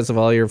asleep because of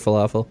all your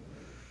falafel?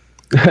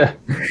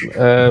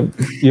 I'm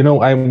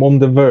on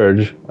the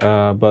verge,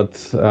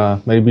 but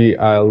maybe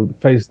I'll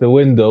face the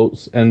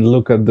windows and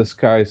look at the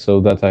sky so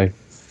that I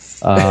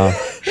have,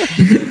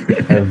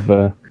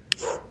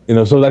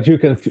 so that you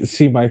can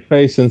see my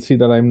face and see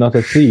that I'm not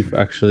a thief,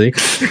 actually.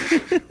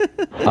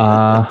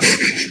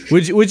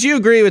 Would you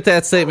agree with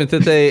that statement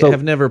that they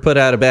have never put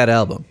out a bad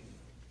album?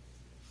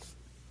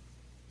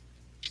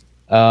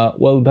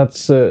 Well,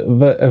 that's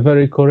a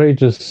very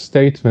courageous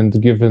statement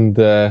given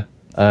the,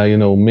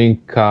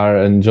 Mink Carr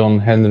and John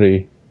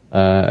Henry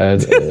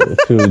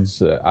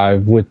feuds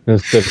I've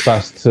witnessed the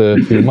past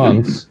few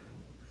months.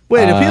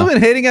 Wait, have people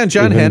been hating on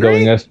John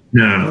Henry?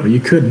 No, you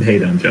couldn't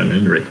hate on John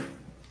Henry.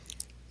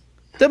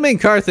 The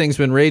Mink Carr thing's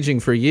been raging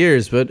for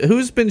years, but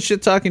who's been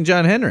shit-talking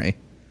John Henry?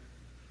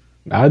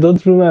 I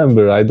don't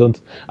remember. I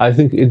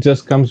think it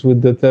just comes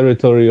with the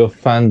territory of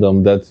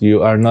fandom that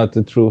you are not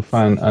a true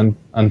fan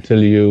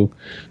until you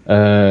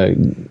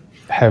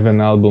have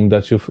an album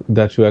that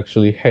you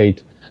actually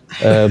hate.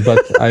 But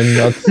I'm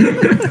not.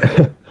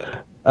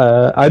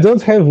 I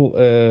don't have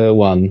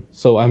one,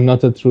 so I'm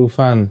not a true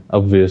fan,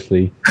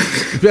 obviously.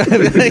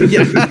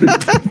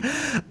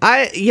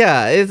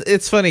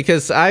 It's funny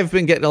because I've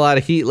been getting a lot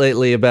of heat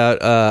lately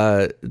about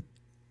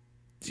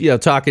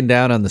talking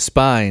down on the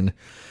Spine.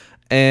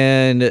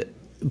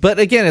 But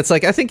again, it's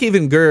like I think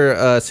even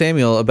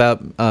Samuel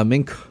about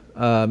Mink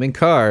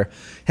Carr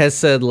has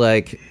said,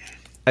 like,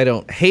 I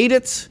don't hate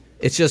it,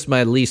 it's just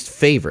my least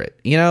favorite,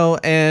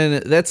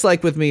 and that's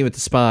like with me with the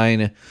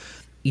Spine,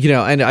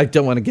 and I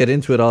don't want to get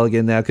into it all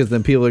again now because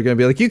then people are going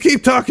to be like, you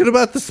keep talking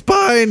about the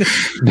Spine.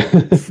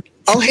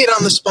 I'll hate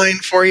on the Spine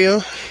for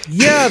you.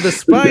 Yeah, the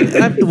Spine.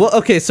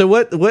 Okay, so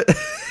what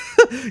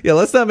yeah,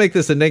 let's not make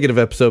this a negative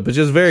episode, but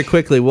just very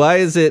quickly, why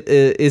is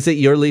it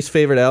your least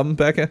favorite album,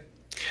 Becca?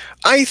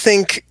 I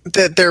think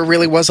that there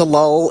really was a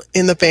lull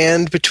in the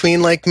band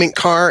between like Mink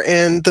Carr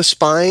and the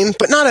Spine,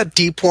 but not a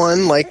deep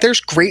one. Like, there's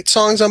great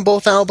songs on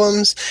both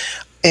albums,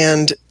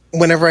 and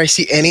whenever I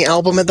see any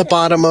album at the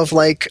bottom of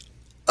like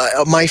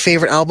my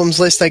favorite albums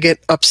list, I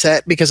get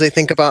upset because I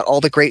think about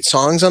all the great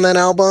songs on that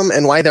album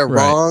and why they're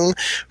wrong.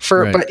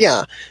 But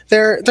yeah,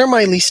 they're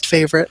my least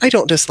favorite. I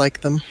don't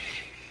dislike them,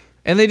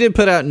 and they did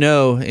put out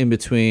No in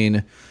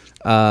between.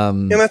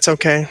 And that's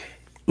okay.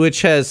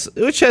 Which has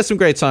some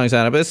great songs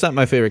on it, but it's not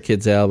my favorite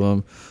Kids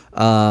album.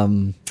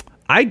 Honestly,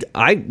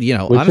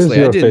 Which is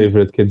your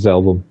favorite Kids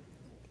album?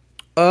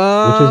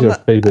 Which is your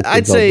favorite?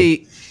 I'd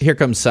say Here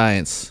Comes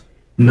Science.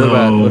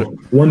 No,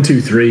 1, 2,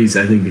 3s.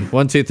 I think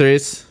 1, 2,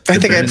 3s. I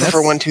think I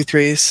prefer 1, 2,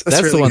 3s.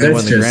 That's really the one they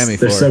won the Grammy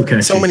for. So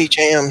catchy. So many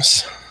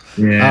jams.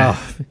 Yeah.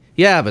 Oh,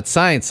 yeah, but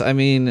Science. I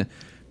mean,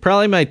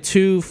 probably my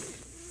two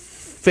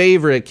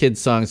favorite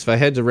Kids songs. If I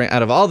had to rank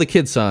out of all the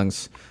Kids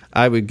songs,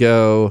 I would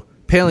go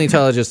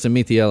Paleontologist and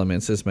Meet the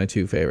Elements as my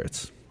two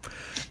favorites.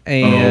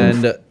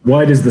 And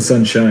Why Does the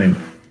Sun Shine?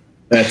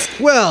 But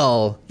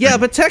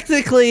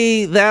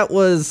technically that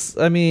was,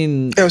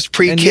 it was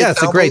pre-Kids. Yeah,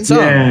 it's a great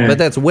song, but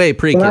that's way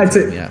pre-Kids. Well, I'd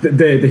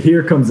say the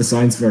Here Comes the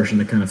Science version,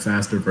 the kind of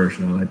faster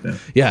version. I like that.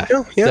 Yeah,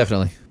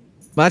 definitely.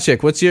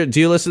 Maciek, do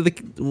you listen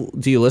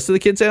to the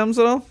Kids albums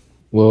at all?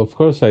 Well, of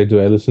course I do.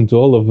 I listen to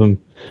all of them.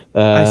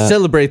 I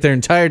celebrate their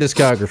entire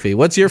discography.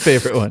 What's your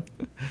favorite one?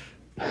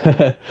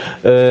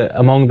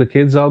 Among the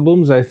Kids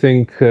albums, I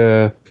think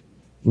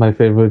my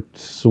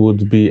favorites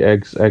would be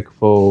Ex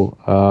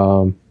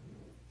Aequo,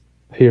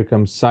 Here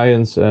Comes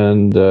Science,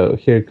 and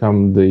Here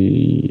Come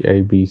the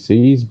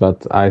ABCs,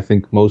 but I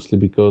think mostly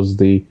because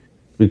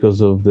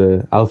of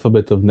the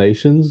Alphabet of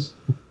Nations.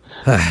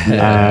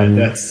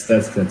 That's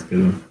a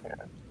good one.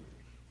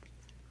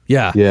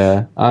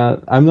 Yeah.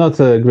 I'm not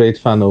a great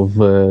fan of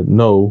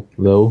No,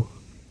 though.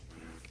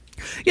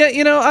 Yeah,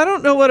 I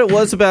don't know what it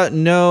was about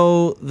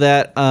No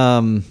that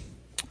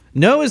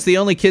No is the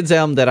only Kids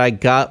album that I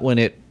got when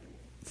it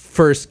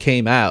first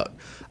came out.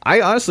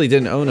 I honestly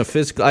didn't own a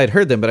physical. I'd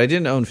heard them, but I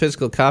didn't own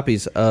physical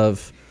copies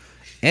of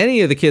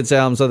any of the Kids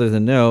albums other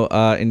than No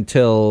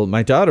until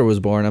my daughter was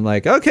born. I'm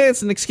like, okay,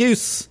 it's an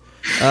excuse.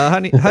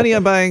 Honey,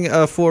 I'm buying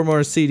 4 more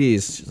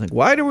CDs. She's like,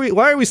 why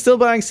are we still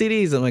buying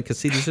CDs? I'm like, because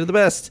CDs are the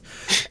best.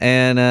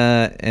 And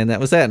that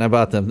was that, and I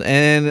bought them.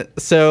 And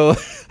so,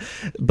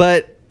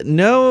 but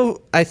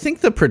No, I think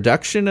the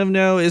production of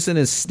No isn't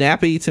as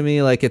snappy to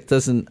me. Like, it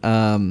doesn't.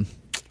 Dan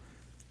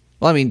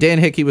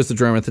Hickey was the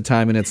drummer at the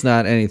time, and it's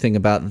not anything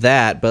about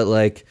that, but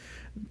like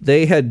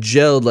they had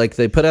gelled, like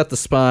they put out the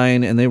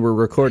Spine and they were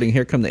recording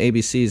Here Come the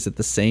ABCs at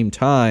the same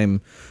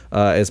time,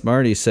 as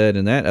Marty said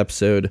in that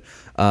episode.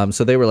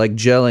 So they were like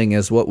gelling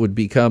as what would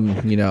become,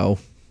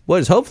 what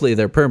is hopefully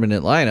their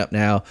permanent lineup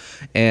now.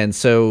 And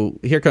so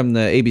Here Come the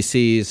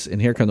ABCs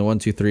and Here Come the 1,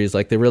 2, 3s,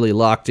 like they really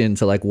locked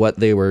into like what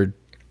they were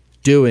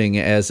doing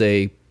as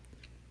a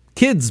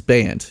Kids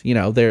band.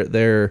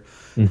 Their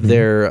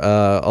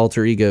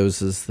alter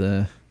egos is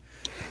the,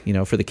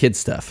 for the kids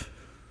stuff.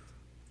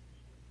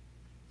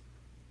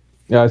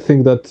 Yeah, I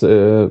think that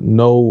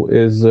No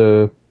is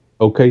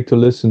okay to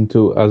listen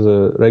to as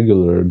a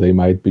regular They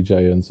Might Be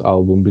Giants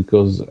album,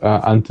 because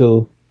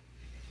until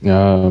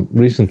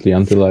recently,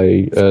 until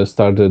I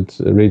started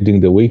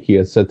reading the wiki,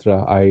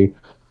 etc., I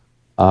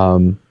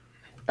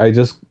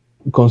just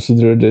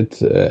considered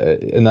it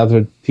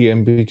another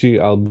TMBG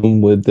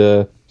album with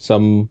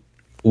some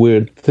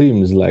weird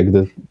themes like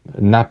the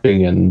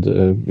napping and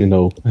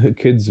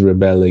kids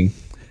rebelling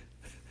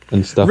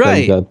and stuff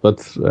like that. But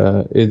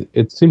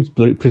it seems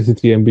pretty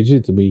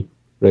TMBG to me.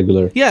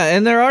 regular. Yeah,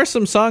 and there are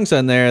some songs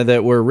on there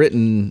that were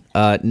written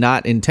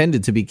not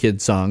intended to be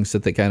kid songs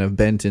that they kind of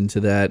bent into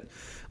that.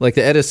 Like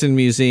the Edison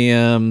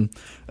Museum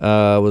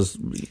was,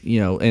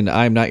 and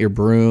I'm Not Your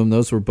Broom.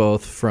 Those were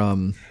both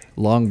from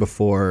long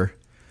before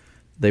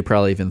they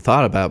probably even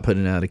thought about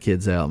putting out a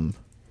kids album.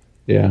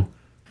 Yeah.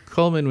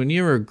 Coleman, when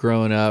you were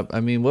growing up, I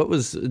mean,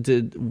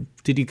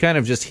 did you kind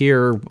of just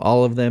hear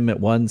all of them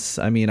at once?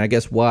 I mean, I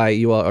guess Y,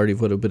 you already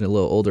would have been a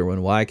little older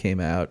when Y came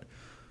out.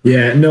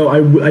 Yeah, no,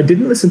 I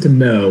didn't listen to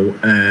No.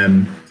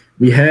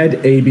 We had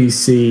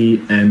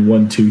ABC and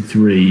 1, 2,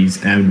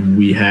 3s, and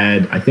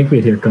I think we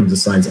had Here Comes the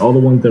Signs, all the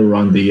ones that were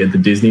on the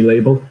Disney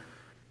label.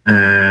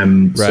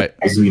 Right.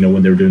 So,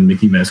 when they were doing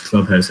Mickey Mouse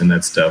Clubhouse and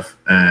that stuff.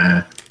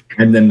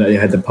 And then they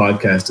had the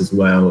podcast as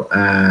well.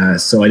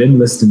 So I didn't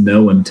listen to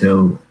No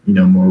until,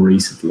 more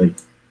recently.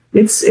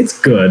 It's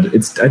good.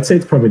 I'd say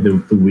it's probably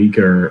the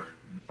weaker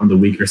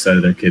side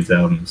of their kids'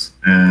 albums.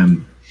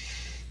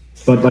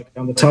 But like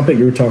on the topic,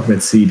 you were talking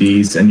about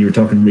CDs, and you were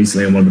talking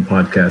recently on one of the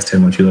podcasts how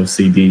much you love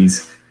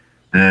CDs.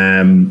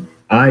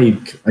 I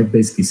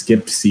basically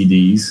skipped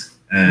CDs.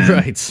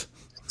 Right.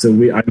 So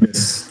I'm a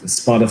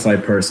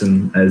Spotify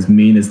person, as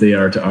mean as they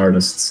are to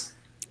artists,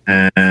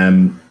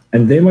 and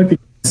they might be.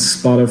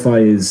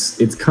 Spotify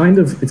it's kind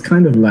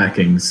of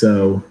lacking.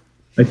 So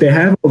like they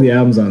have all the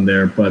albums on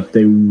there, but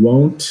they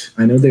won't.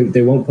 I know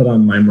they won't put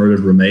on My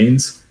Murdered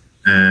Remains.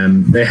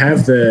 They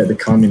have the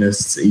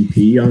Communists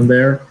EP on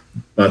there,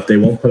 but they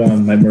won't put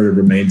on My Murdered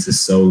Remains as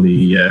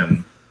solely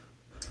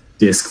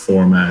disc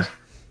format.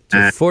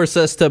 To force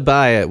us to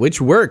buy it,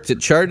 which worked.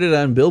 It charted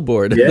on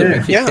Billboard.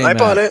 Yeah, I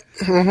bought it.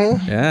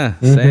 Mm-hmm. Yeah,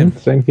 same.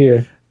 Same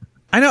here.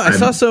 I know. I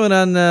saw someone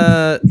on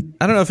I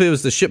don't know if it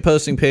was the ship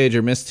posting page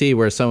or Miss T,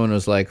 where someone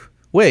was like,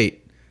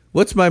 "Wait,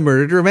 what's My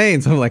Murdered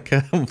Remains?" I'm like,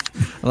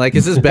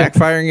 is this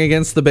backfiring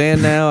against the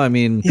band now? I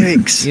mean,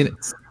 yikes.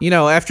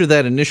 After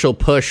that initial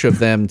push of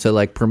them to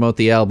like promote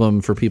the album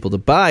for people to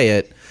buy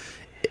it,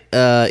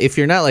 if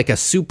you're not like a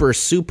super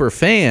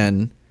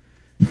fan,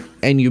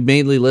 and you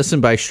mainly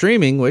listen by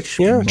streaming, which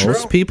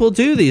most people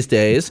do these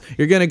days,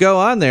 you're going to go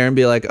on there and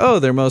be like, "Oh,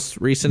 their most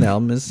recent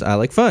album is I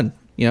Like Fun."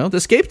 The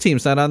Escape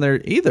Team's not on there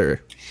either,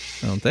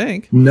 I don't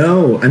think.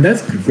 No, and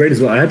that's great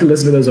as well. I had to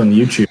listen to those on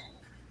YouTube.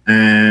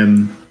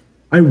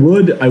 I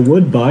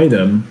would buy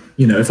them.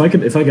 If I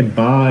could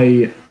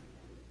buy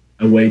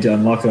a way to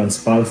unlock it on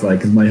Spotify,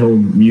 because my whole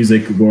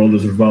music world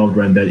is revolved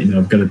around that.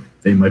 I've got a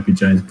They Might Be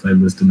Giants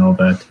playlist and all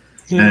that.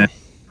 Yeah.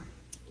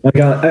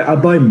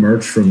 I'll buy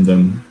merch from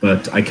them,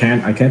 but I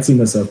can't see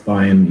myself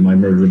buying My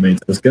Murdered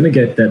Remains. I was gonna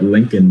get that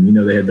Lincoln.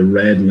 They had the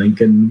red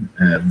Lincoln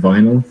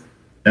vinyl.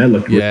 That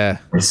looked really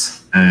nice.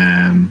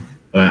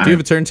 Do you have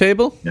a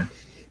turntable? Yeah.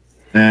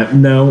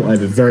 No, I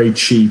have a very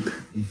cheap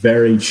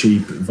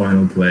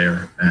vinyl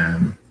player,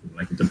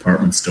 like a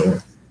department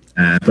store.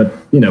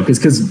 But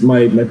because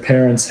my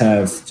parents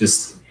have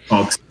just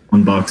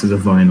one boxes of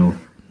vinyl,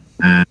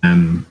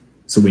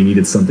 so we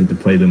needed something to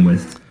play them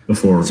with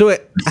before. So,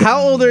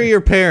 how old are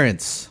your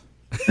parents?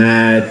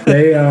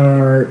 They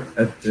are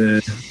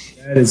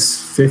dad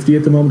is 50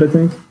 at the moment, I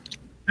think.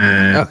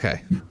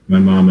 Okay. My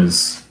mom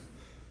is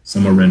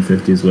somewhere around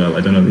 50 as well.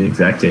 I don't know the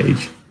exact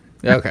age.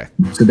 Okay.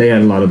 So they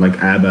had a lot of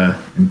like ABBA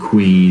and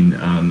Queen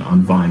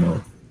on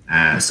vinyl.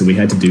 So we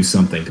had to do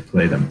something to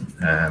play them.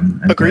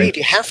 Agreed.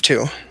 You have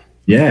to.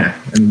 Yeah.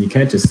 I mean, you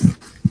can't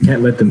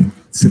let them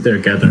sit there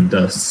gathering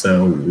dust.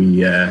 So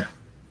we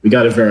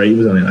got it was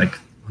only like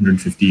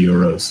 150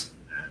 euros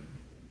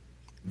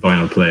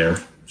vinyl player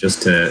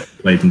just to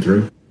play them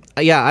through.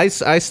 Yeah, I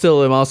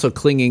still am also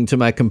clinging to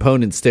my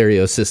component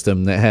stereo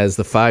system that has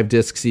the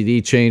 5-disc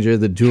CD changer,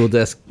 the dual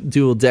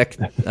deck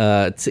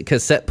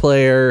cassette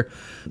player.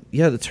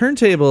 Yeah, the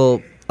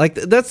turntable, like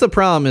that's the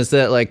problem, is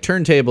that like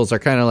turntables are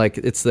kind of like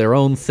it's their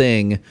own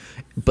thing,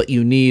 but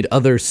you need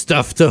other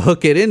stuff to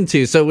hook it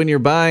into. So when you're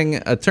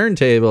buying a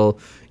turntable,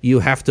 you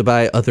have to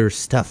buy other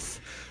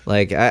stuff.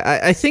 Like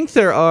I think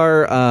there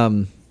are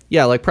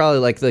like probably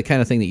like the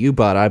kind of thing that you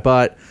bought. I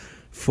bought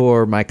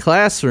for my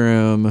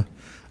classroom.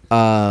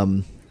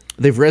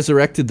 They've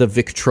resurrected the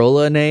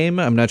Victrola name.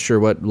 I'm not sure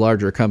what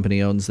larger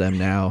company owns them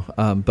now,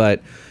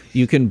 but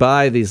you can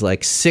buy these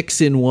like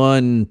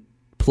 6-in-1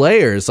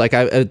 players. Like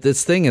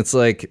this thing, it's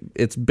like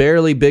it's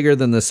barely bigger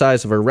than the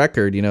size of a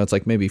record. It's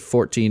like maybe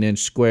 14-inch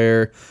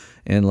square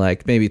and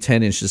like maybe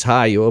 10 inches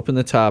high. You open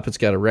the top, it's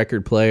got a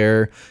record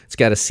player, it's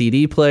got a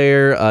CD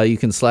player. You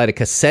can slide a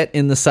cassette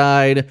in the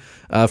side.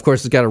 Of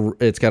course, it's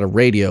got a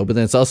radio, but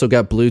then it's also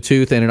got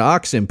Bluetooth and an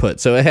aux input.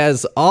 So it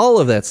has all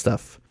of that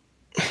stuff.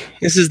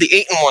 This is the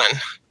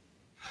 8-in-1.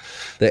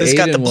 It's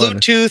got the 8-in-1.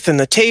 Bluetooth and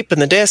the tape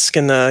and the disc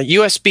and the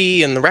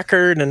USB and the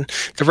record, and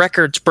the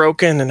record's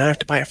broken, and I have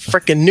to buy a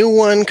freaking new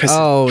one because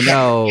I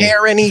can't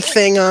hear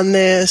anything on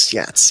this.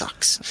 Yeah, it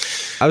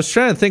sucks. I was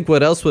trying to think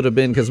what else would have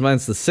been, because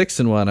mine's the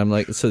 6-in-1. I'm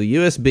like, so the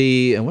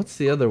USB, and what's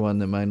the other one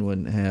that mine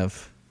wouldn't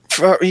have?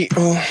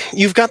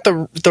 You've got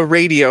the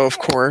radio, of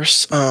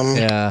course.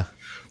 Yeah.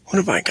 What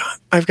have I got?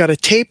 I've got a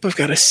tape. I've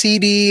got a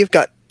CD. I've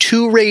got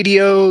 2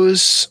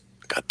 radios.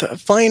 Got the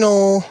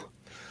vinyl,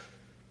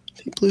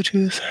 the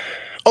Bluetooth.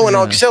 Oh, an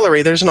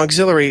auxiliary. There's an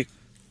auxiliary.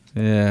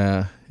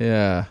 Yeah,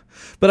 yeah.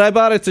 But I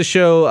bought it to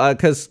show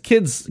because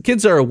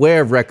kids are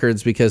aware of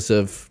records because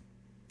of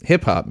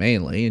hip hop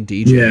mainly and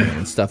DJing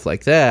and stuff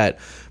like that.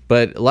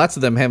 But lots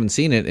of them haven't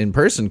seen it in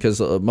person because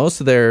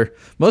most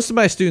of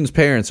my students'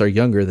 parents are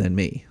younger than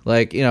me.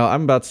 Like, you know,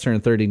 I'm about to turn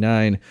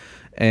 39,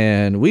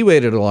 and we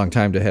waited a long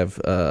time to have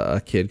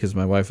a kid because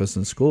my wife was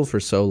in school for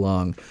so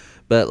long.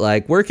 But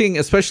like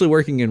especially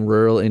working in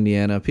rural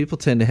Indiana, people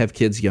tend to have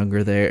kids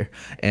younger there,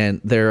 and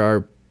there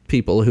are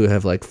people who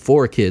have like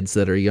 4 kids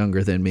that are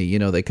younger than me. You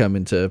know, they come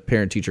into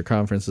parent-teacher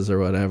conferences or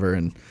whatever,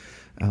 and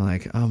I'm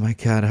like, oh my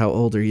God, how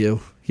old are you?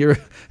 You're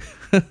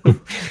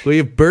well,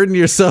 you burden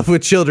yourself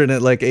with children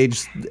at like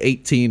age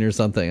 18 or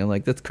something. I'm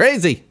like, that's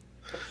crazy.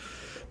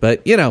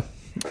 But you know,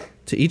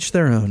 to each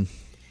their own.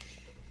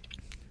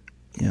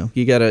 You know,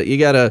 you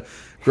gotta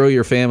grow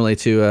your family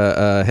to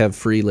have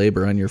free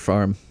labor on your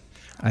farm.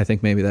 I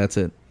think maybe that's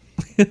it.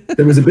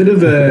 There was a bit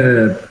of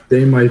a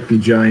They Might Be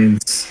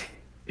Giants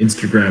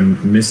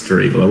Instagram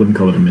mystery. Well, I wouldn't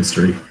call it a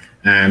mystery.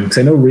 Because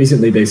I know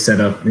recently they set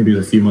up, maybe it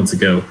was a few months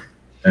ago,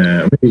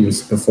 maybe it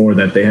was before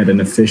that, they had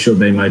an official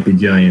They Might Be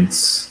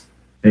Giants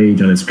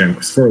page on Instagram.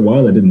 Because for a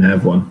while I didn't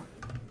have one.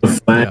 The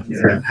Flash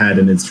had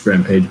an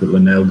Instagram page, but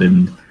Linnell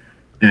didn't.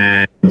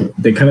 And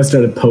they kind of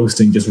started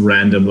posting just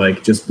random,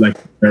 just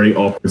very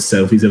awkward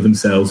selfies of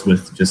themselves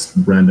with just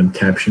random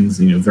captions,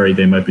 you know, very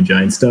They Might Be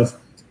Giant stuff.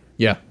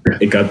 Yeah.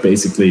 It got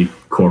basically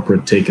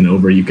corporate taken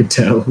over. You could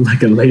tell,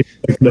 like a label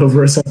taken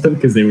over or something,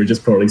 because they were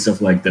just probably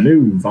stuff like the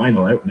new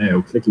vinyl out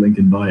now. Click link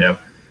in bio.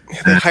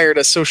 They hired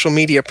a social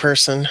media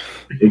person.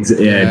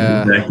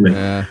 Exactly.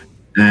 Yeah.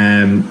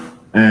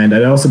 And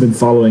I'd also been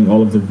following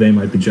all of the They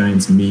Might Be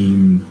Giants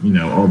meme, you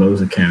know, all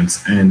those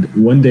accounts. And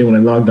one day when I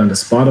logged onto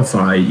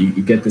Spotify,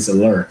 you get this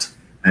alert.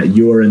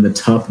 You are in the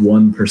top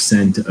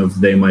 1% of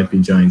They Might Be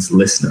Giants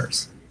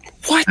listeners.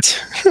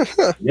 What?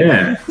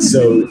 Yeah.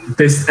 So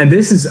this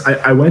is,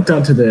 I went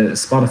onto the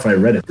Spotify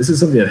Reddit. This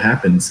is something that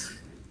happens.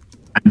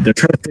 And they're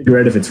trying to figure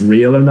out if it's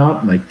real or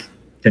not. Like,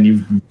 can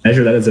you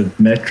measure that as a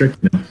metric?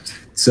 No.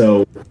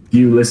 So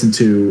you listen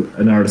to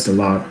an artist a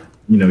lot,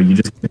 you know, you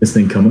just get this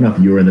thing coming up,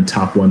 you're in the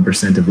top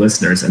 1% of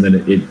listeners. And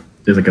then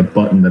there's like a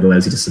button that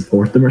allows you to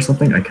support them or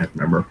something. I can't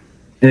remember.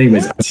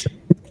 Anyways, I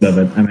of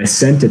it, and I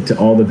sent it to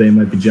all the They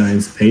Might Be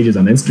Giants pages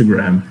on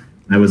Instagram.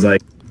 I was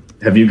like,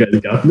 have you guys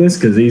gotten this?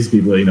 Because these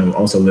people, you know,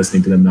 also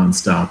listening to them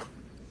nonstop.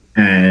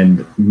 And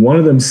one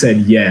of them said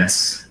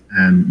yes.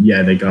 And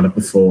yeah, they got it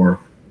before.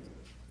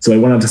 So I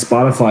went on to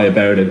Spotify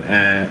about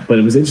it. But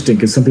it was interesting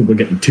because some people are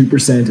getting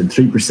 2% and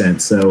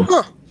 3%. So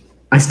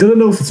I still don't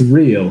know if it's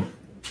real.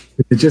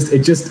 It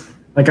just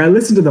like, I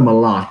listen to them a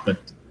lot, but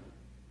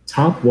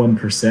top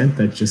 1%,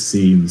 that just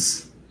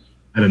seems,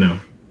 I don't know.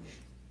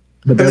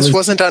 But this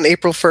wasn't on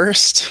April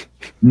 1st?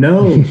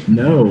 No.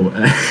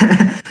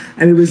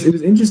 And it was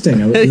interesting.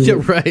 You're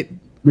right.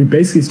 We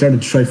basically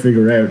started to try to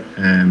figure out,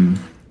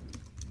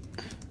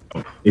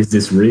 is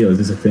this real? Is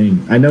this a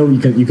thing? I know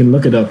you can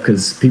look it up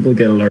because people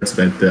get alerts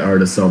about the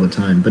artists all the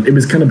time, but it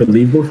was kind of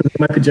believable for the They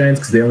Might Be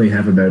Giants because they only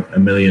have about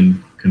 1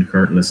 million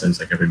concurrent listens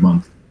like every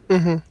month.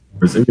 Mm-hmm.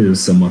 It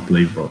was somewhat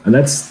believable. And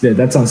that's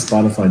on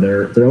Spotify.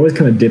 They're always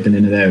kind of dipping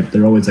in and out.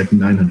 They're always like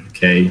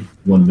 900K,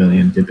 1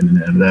 million, dipping in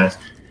and out of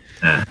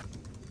that.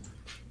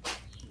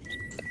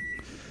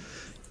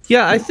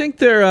 Yeah, I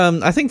think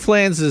I think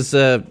Flans is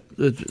on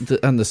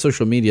the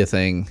social media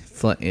thing.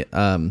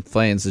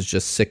 Flans is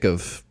just sick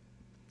of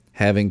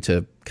having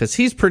to, because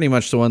he's pretty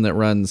much the one that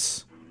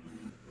runs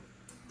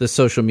the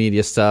social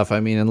media stuff.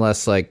 I mean,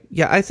 unless I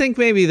think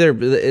maybe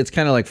it's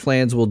kind of like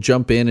Flans will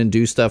jump in and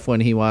do stuff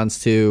when he wants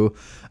to,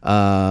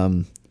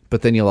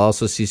 but then you'll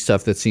also see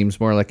stuff that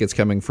seems more like it's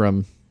coming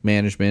from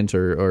management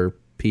or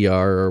PR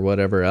or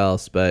whatever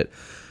else, but.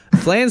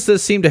 Flans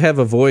does seem to have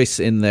a voice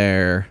in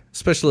there,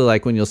 especially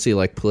like when you'll see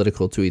like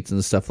political tweets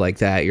and stuff like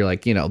that. You're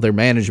like, you know, their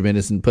management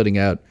isn't putting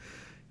out,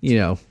 you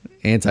know,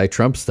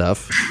 anti-Trump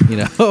stuff, you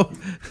know.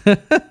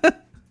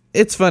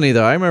 It's funny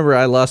though. I remember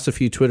I lost a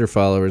few Twitter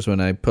followers when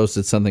I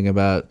posted something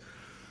about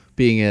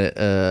being like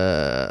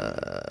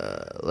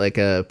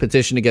a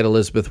petition to get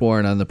Elizabeth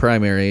Warren on the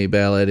primary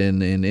ballot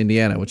in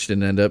Indiana, which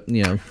didn't end up,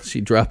 you know, she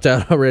dropped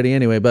out already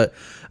anyway. But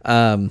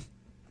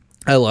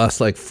I lost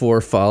like 4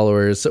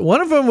 followers.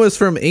 One of them was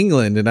from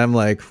England, and I'm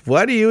like,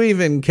 why do you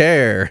even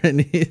care?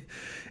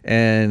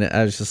 And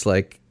I was just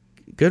like,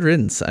 good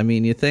riddance. I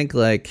mean, you think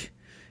like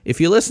if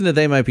you listen to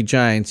They Might Be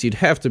Giants, you'd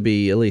have to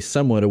be at least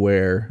somewhat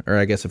aware, or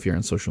I guess if you're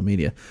on social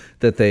media,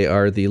 that they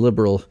are the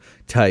liberal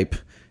type.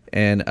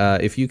 And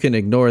if you can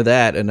ignore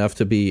that enough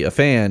to be a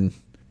fan,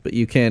 but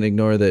you can't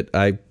ignore that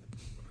I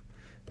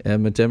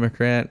am a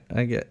Democrat,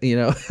 I get, you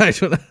know, I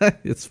don't know.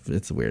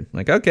 It's weird.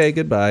 Like, okay,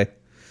 goodbye.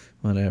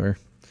 Whatever.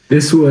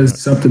 This was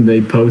something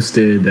they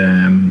posted.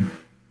 It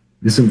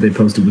was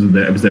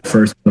their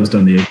first post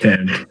on the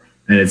account,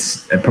 and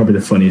it's probably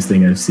the funniest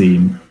thing I've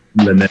seen.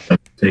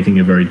 Lynette taking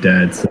a very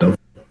dad selfie.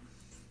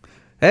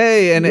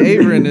 Hey, and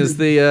Averin is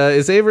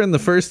Averin the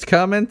first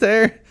comment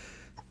there?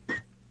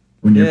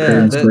 when your Yeah,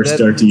 parents first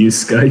start to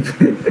use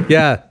Skype.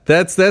 Yeah,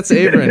 that's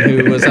Averin,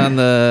 who was on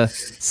the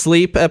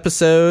Sleep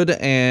episode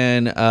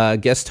and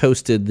guest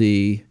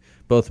hosted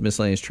both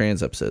Miscellaneous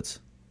Trans episodes.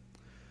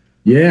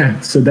 Yeah,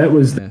 so that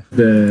was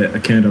the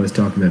account I was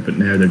talking about, but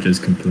now they're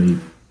just complete.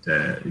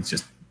 It's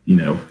just,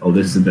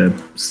 this is the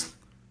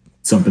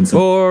something.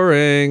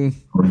 Boring.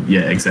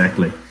 Yeah,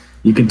 exactly.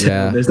 You can tell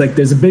Yeah.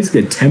 there's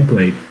basically a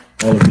template.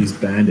 All of these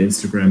band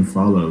Instagram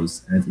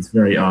follows, and it's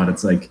very odd.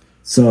 It's like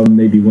some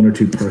maybe one or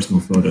two personal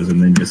photos,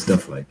 and then just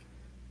stuff like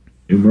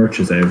new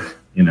merch is out.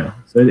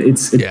 So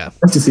it's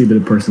nice to see a bit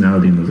of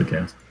personality in those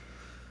accounts.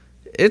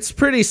 It's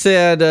pretty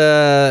sad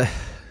that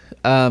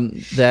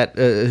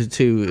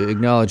to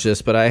acknowledge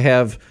this, but I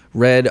have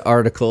read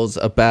articles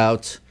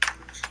about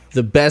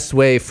the best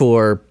way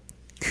for.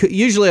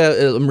 Usually,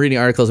 I'm reading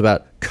articles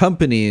about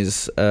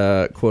companies,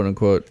 quote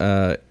unquote,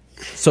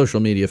 social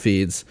media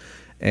feeds,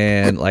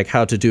 and like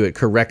how to do it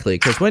correctly.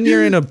 Because when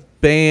you're in a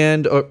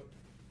band, are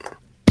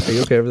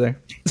you okay over there?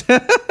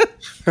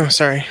 Oh,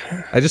 sorry.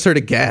 I just heard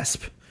a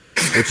gasp,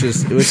 which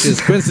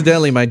is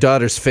coincidentally my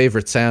daughter's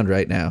favorite sound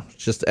right now.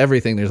 Just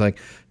everything. There's like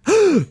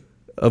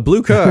a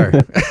blue car,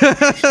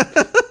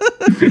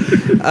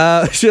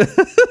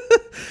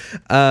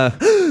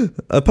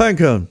 a pine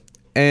cone,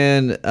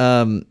 and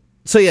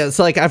so yeah, it's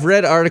like I've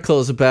read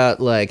articles about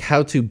like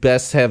how to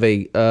best have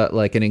a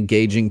like an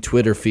engaging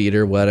Twitter feed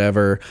or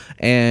whatever,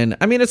 and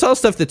I mean it's all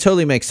stuff that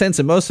totally makes sense,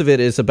 and most of it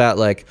is about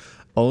like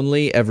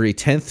only every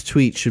 10th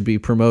tweet should be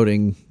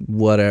promoting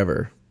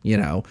whatever,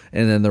 and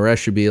then the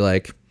rest should be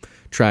like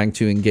trying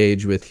to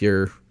engage with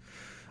your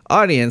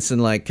audience,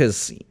 and like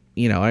because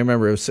I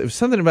remember it was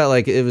something about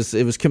like it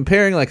was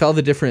comparing like all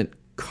the different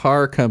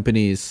car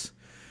companies'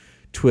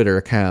 Twitter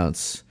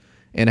accounts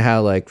and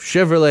how like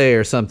Chevrolet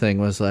or something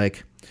was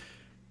like.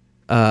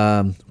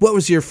 What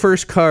was your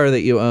first car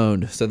that you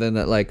owned? So then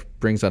that like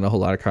brings on a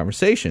whole lot of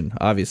conversation,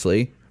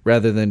 obviously,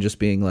 rather than just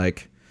being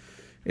like,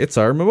 it's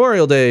our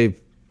Memorial Day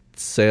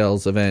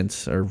sales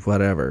event or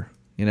whatever,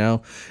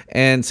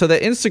 And so the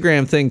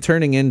Instagram thing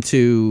turning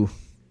into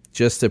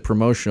just a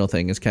promotional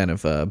thing is kind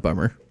of a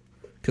bummer.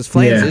 Because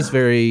Flames is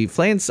very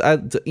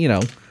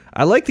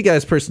I like the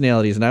guy's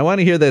personalities, and I want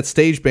to hear that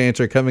stage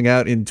banter coming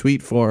out in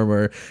tweet form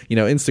or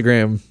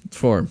Instagram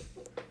form.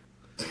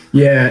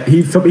 Yeah,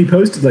 he's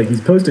posted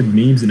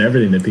memes and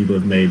everything that people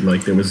have made.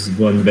 Like there was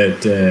one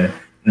about a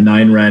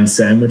 9 rand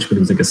sandwich, but it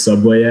was like a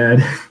Subway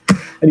ad,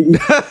 and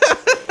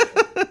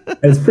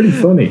it's pretty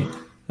funny.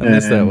 I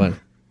missed that one.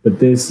 But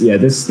this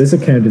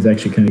account is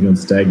actually kind of going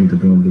stagnant at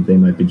the moment. That They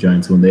Might Be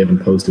Giants one. They haven't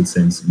posted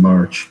since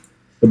March,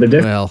 but they're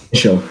definitely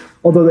official.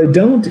 Although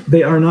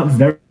they are not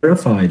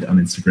verified on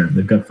Instagram.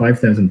 They've got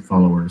 5,000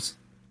 followers.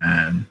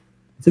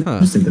 It's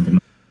interesting that they're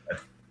not.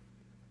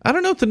 I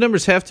don't know what the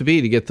numbers have to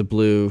be to get the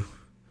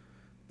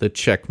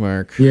check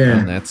mark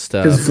on that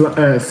stuff. Because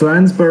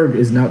Flansburgh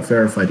is not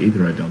verified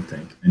either, I don't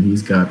think, and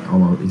he's got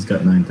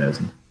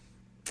 9,000.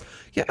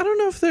 Yeah, I don't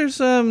know if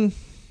there's a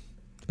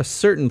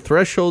certain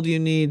threshold you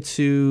need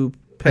to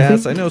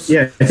pass. I know.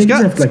 Yeah, I think you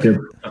have like a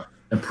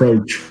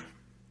approach.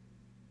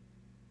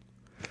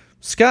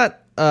 Scott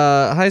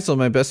Heisel,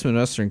 my Best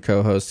Midwestern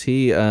co-host,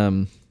 he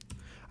I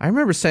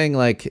remember saying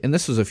like, and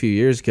this was a few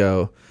years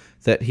ago,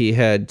 that he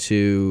had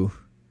to.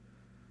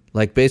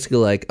 Like basically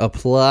like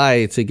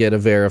apply to get a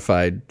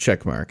verified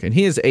check mark. And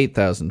he has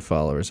 8,000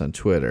 followers on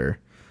Twitter.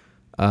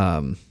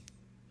 And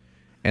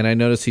I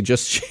noticed he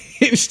just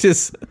changed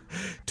his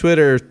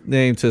Twitter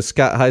name to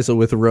Scott Heisel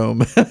with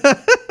Rome.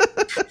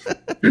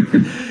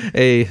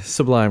 A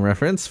Sublime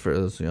reference for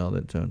those of y'all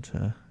that don't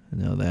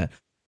know that.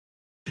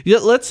 Yeah,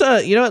 let's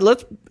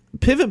let's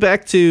pivot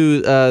back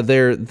to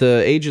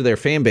the age of their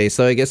fan base.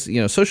 So I guess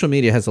social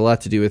media has a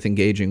lot to do with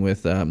engaging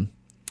with the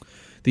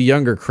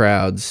younger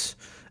crowds.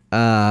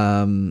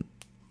 Well,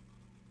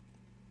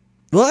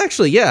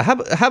 actually, yeah.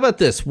 How about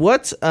this?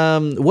 What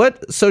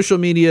social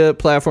media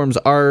platforms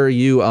are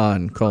you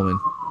on, Coleman?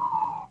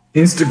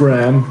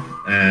 Instagram.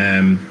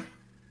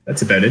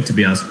 That's about it, to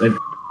be honest.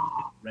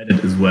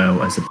 Reddit as well,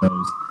 I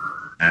suppose.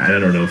 I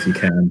don't know if you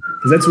can,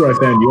 because that's where I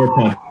found your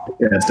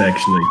podcast.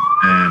 Actually,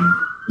 it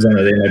was on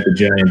They Like the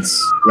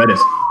Giants Reddit.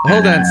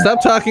 Hold on,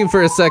 stop talking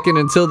for a second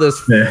until this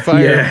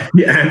fire.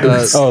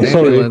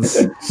 Sorry.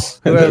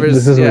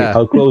 Whoever's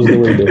I'll close the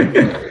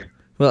window.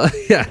 Well,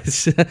 yeah,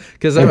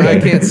 because I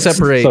can't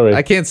separate.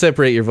 I can't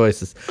separate your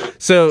voices.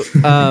 So,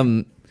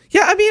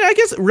 yeah, I mean, I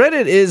guess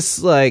Reddit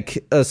is like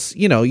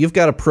you've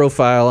got a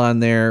profile on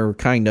there,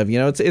 kind of.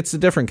 It's a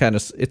different kind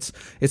of.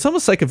 It's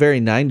almost like a very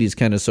 90s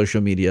kind of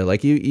social media.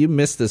 Like you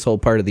missed this whole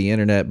part of the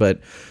internet,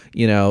 but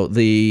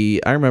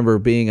I remember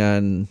being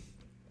on.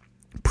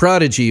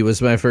 Prodigy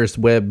was my first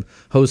web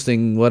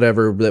hosting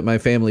whatever that my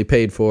family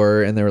paid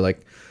for, and they were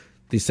like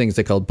these things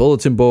they called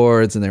bulletin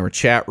boards, and there were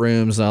chat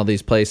rooms and all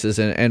these places.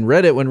 And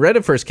Reddit, when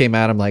Reddit first came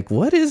out, I'm like,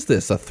 what is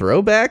this? A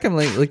throwback? I'm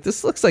like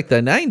this looks like the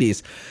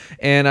 90s.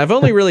 And I've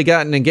only really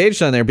gotten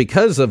engaged on there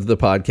because of the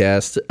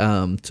podcast,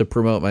 to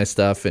promote my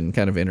stuff and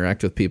kind of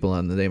interact with people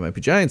on the They Might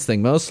Be Giants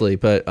thing mostly.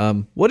 But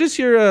what's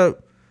your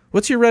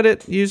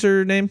Reddit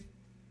username?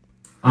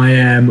 I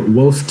am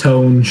Wolf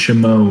Tone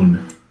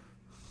Shimon.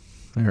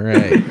 All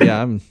right.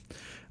 Yeah,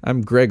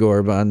 I'm Greg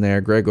Orb on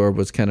there. Greg Orb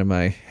was kind of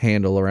my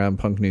handle around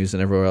Punk News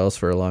and everywhere else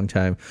for a long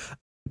time.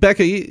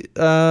 Becca,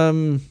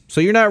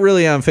 so you're not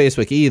really on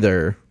Facebook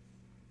either.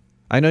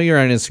 I know you're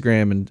on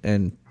Instagram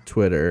and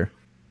Twitter.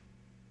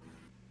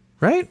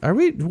 Right?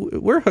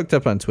 We're hooked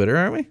up on Twitter,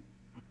 aren't we?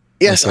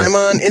 Yes, I'm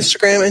on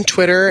Instagram and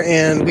Twitter,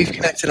 and we've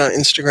connected on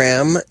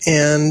Instagram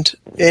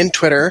and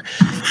Twitter.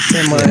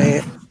 And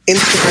my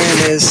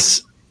Instagram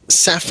is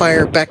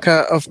Sapphire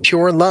Becca of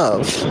Pure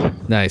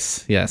Love.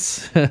 Nice.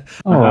 Yes.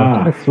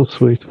 Oh, that's so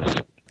sweet.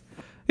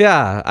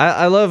 Yeah,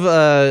 I love,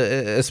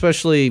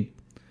 especially,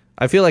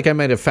 I feel like I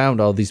might have found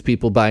all these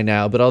people by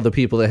now, but all the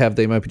people that have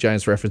They Might Be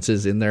Giants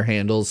references in their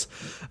handles,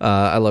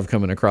 I love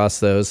coming across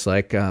those.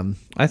 Like,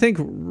 I think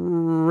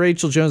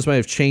Rachel Jones might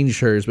have changed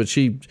hers, but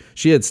she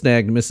had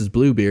snagged Mrs.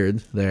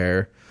 Bluebeard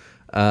there.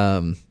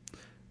 Well,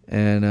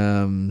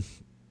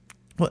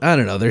 I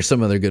don't know. There's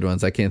some other good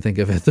ones I can't think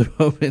of at the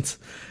moment.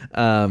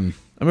 I'm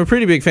a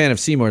pretty big fan of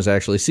Seymour's,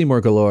 actually. Seymour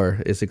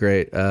Galore is a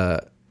great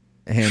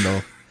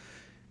handle.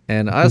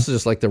 And I also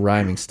just like the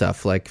rhyming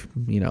stuff, like,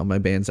 you know, my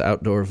band's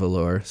Outdoor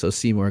Velour. So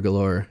Seymour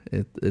Galore,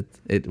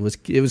 it was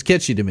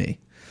catchy to me.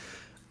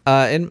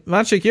 And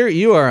Machik,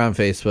 you are on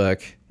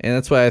Facebook, and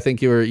that's why I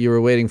think you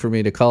were waiting for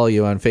me to call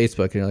you on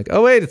Facebook. And you're like,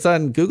 oh wait, it's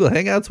on Google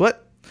Hangouts.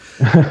 What?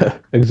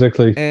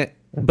 Exactly.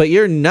 But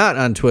you're not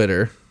on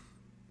Twitter,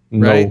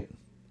 No. right?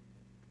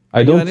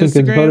 I don't think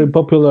it's very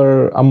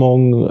popular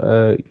among,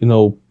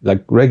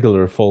 like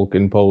regular folk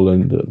in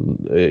Poland.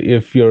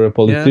 If you're a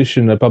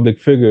politician, a public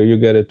figure, you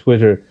get a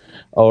Twitter.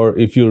 Or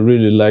if you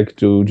really like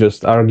to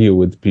just argue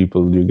with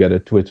people, you get a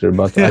Twitter.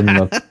 But I'm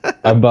not.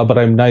 But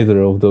I'm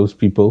neither of those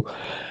people.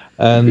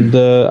 And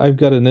I've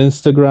got an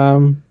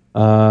Instagram,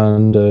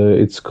 and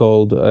it's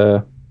called.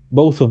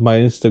 Both of my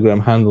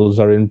Instagram handles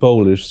are in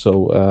Polish,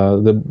 so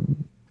the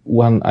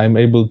one I'm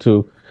able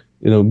to,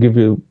 give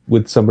you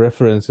with some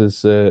references,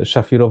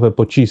 szafirowe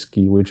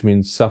pociski, which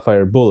means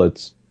sapphire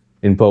bullets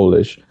in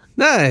Polish.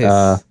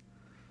 Nice.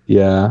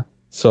 Yeah.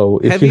 So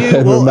if you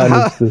ever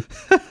manage to,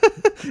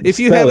 if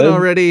you haven't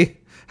already,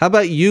 how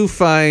about you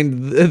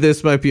find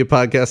This Might Be a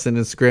Podcast on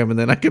Instagram, and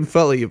then I can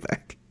follow you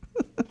back.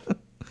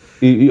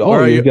 You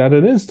got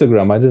an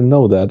Instagram? I didn't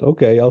know that.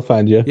 Okay, I'll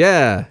find you.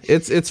 Yeah,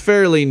 it's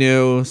fairly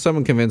new.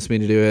 Someone convinced me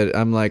to do it.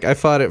 I'm like, I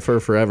fought it for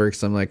forever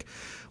because I'm like,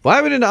 why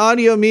would an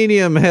audio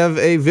medium have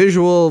a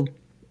visual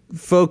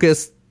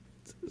focused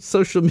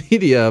social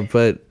media?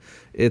 But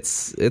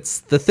it's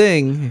the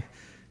thing,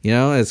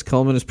 as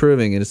Coleman is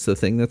proving, it's the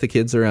thing that the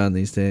kids are on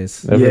these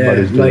days.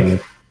 Everybody's doing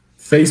it.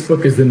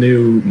 Facebook is the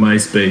new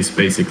MySpace,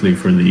 basically,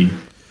 for the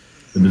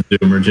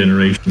Zoomer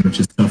generation, which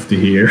is tough to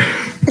hear.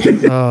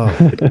 Oh,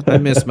 I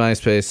miss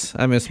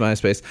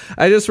MySpace.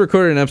 I just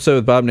recorded an episode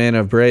with Bob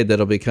Nana of Braid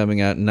that'll be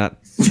coming out in not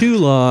too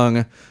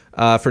long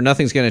for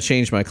Nothing's Gonna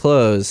Change My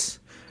Clothes.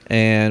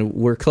 And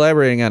we're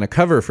collaborating on a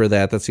cover for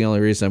that. That's the only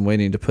reason I'm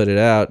waiting to put it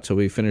out till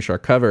we finish our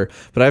cover.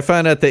 But I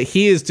found out that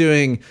he is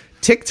doing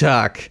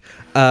TikTok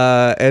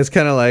as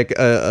kind of like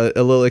a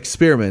little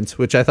experiment,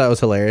 which I thought was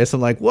hilarious. I'm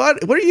like,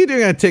 what are you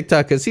doing on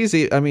TikTok? Because he's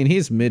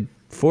mid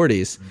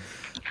 40s.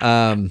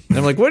 I'm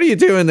like, what are you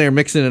doing there,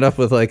 mixing it up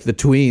with like the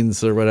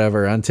tweens or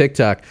whatever on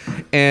TikTok?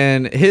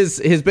 And his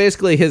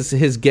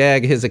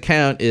gag, his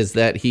account is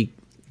that he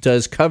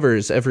does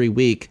covers every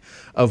week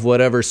of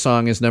whatever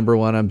song is number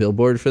one on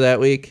Billboard for that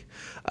week.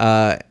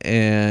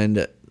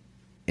 And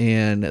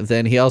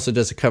then he also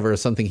does a cover of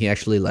something he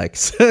actually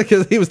likes,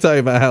 because he was talking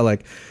about how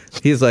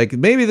he's like,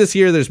 maybe this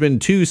year there's been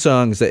 2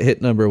 songs that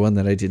hit number one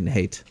that I didn't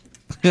hate.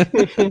 Which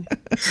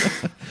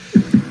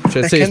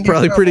I'd say is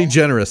probably pretty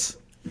generous.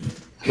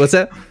 What's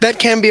that? That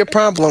can be a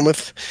problem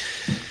with,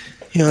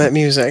 that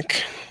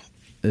music.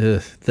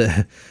 The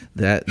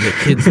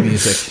kids'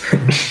 music.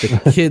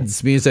 The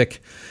kids'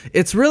 music.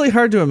 It's really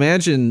hard to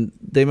imagine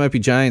They Might Be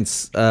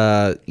Giants,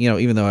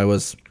 even though I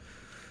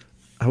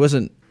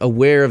wasn't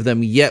aware of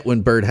them yet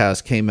when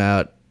Birdhouse came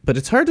out, but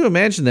it's hard to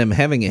imagine them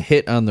having a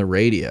hit on the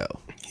radio.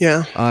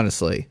 Yeah.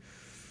 Honestly.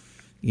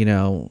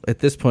 At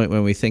this point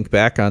when we think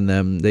back on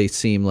them, they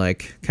seem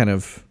like kind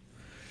of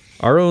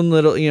our own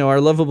little,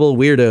 our lovable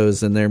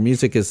weirdos, and their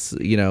music is,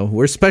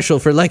 we're special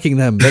for liking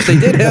them, but they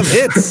did have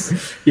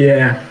hits.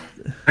 Yeah.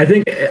 I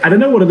don't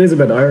know what it is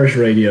about Irish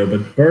radio,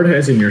 but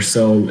Birdhouse in Your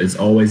Soul is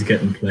always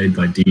getting played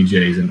by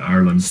DJs in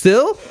Ireland.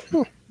 Still?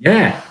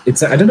 Yeah.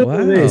 I don't know what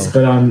it is,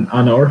 but on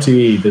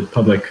RTE, the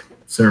public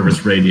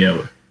service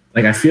radio,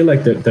 I feel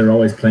like they're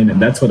always playing it.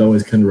 And that's what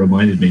always kind of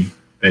reminded me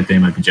that They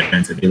Might Be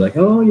Giants. I'd be like,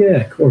 oh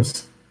yeah, of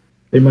course.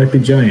 They Might Be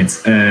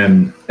Giants. I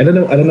don't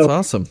know. That's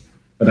awesome.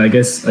 But I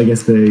guess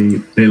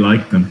they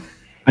like them.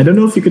 I don't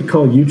know if you could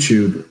call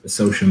YouTube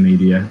social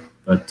media,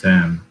 but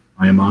I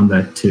am on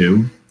that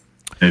too.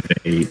 I have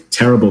a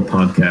terrible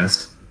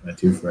podcast with my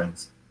 2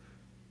 friends.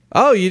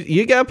 Oh,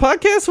 you got a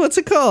podcast? What's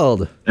it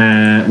called?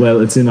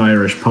 Well, it's in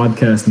Irish,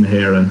 Podcast na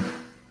Héireann.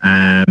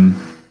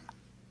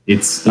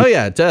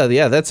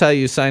 Yeah, that's how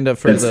you signed up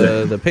for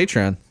the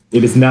Patreon.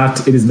 It is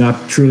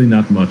not truly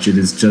not much. It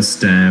is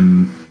just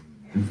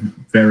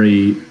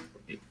very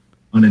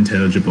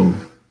unintelligible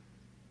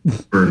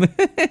for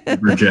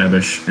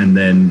Javish, and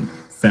then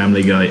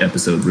Family Guy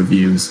episode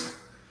reviews.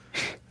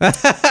 Which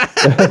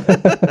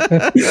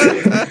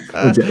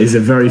is a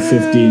very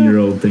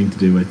 15-year-old thing to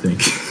do, I think.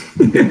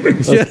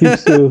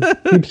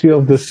 Keeps you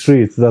off the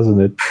streets,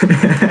 doesn't it?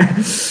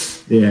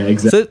 Yeah,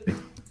 exactly.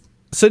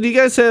 So do you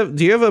guys have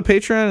a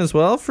Patreon as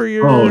well for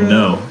your? Oh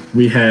no,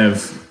 we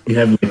have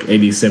like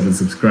 87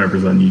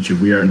 subscribers on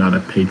YouTube. We are not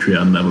at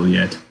Patreon level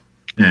yet,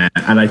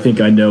 and I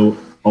think I know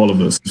all of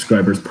those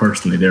subscribers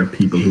personally. They're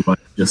people who I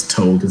just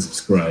told to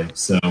subscribe.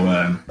 So.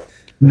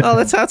 Oh,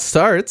 that's how it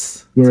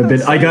starts. We're a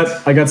bit. I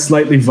got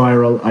slightly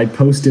viral. I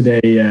posted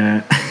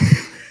a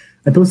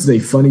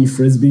funny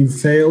frisbee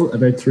fail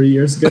about 3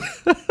 years ago,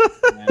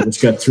 which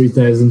got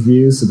 3,000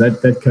 views. So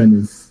that kind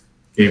of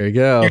there you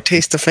go. Your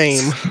taste of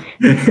fame.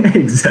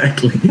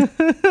 Exactly.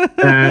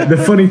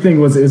 The funny thing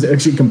was it was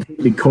actually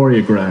completely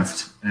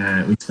choreographed.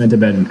 We spent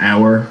about an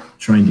hour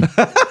trying to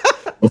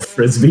a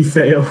frisbee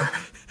fail.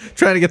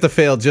 Trying to get the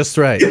fail just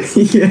right.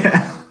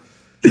 Yeah.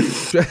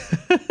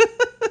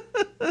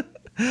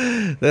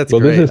 That's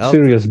great. This is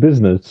serious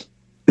business.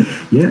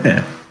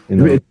 Yeah.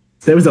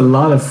 There was a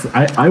lot of...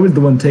 I was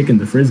the one taking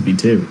the frisbee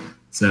too.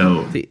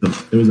 So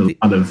there was a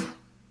lot of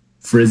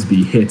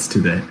frisbee hits to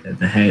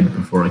the head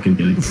before I could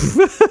get it.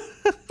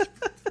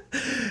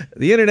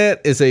 The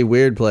internet is a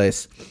weird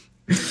place.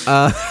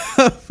 Becca,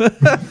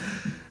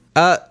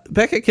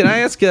 can I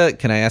ask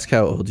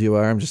how old you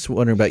are? I'm just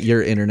wondering about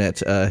your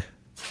internet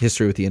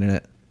history with the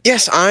internet.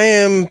 Yes, I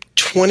am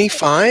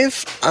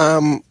 25.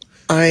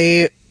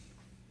 I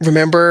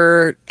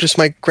remember just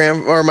my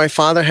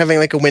father having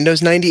like a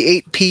Windows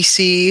 98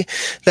 PC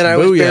that I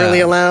was barely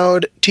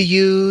allowed to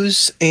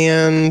use,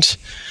 and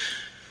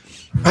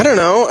I don't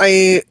know.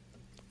 I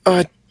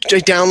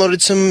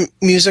downloaded some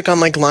music on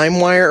like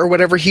LimeWire or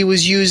whatever he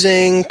was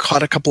using.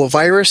 Caught a couple of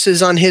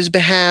viruses on his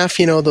behalf.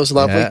 You know, those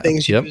lovely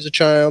things you do as a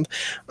child.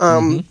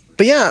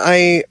 But yeah,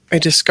 I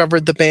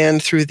discovered the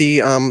band through the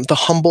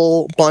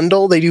Humble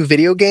bundle. They do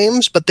video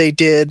games, but they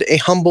did a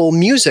Humble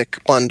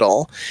music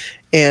bundle.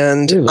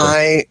 And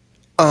I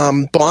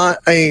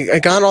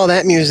got all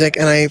that music,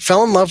 and I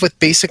fell in love with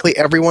basically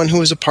everyone who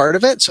was a part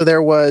of it. So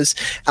there was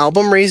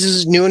Album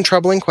Raises New and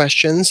Troubling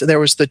Questions.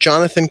 There was the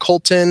Jonathan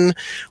Colton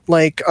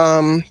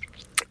album.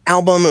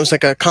 It was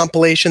like a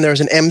compilation. There was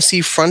an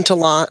MC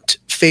Frontalot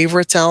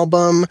favorites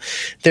album.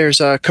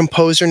 There's a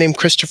composer named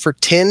Christopher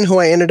Tin who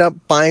I ended up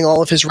buying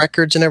all of his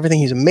records and everything.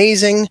 He's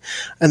amazing.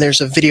 And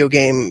there's a video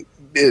game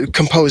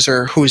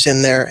composer who's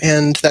in there,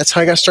 and that's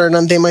how I got started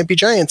on They Might Be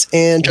Giants,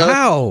 and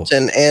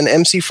Jonathan and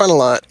MC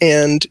Frontalot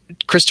and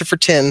Christopher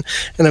Tin,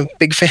 and I'm a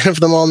big fan of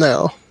them all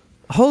now.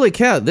 Holy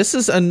cow, this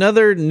is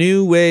another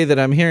new way that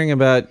I'm hearing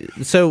about.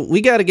 So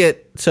we got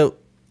to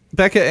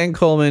Becca and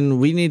Coleman,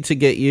 we need to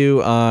get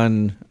you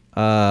on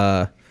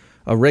a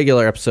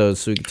regular episode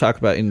so we can talk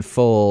about in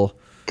full.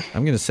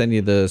 I'm going to send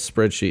you the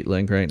spreadsheet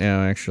link right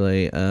now,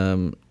 actually.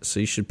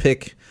 So you should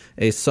pick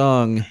a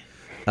song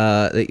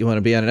that you want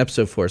to be on an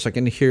episode for, so I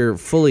can hear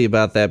fully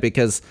about that,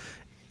 because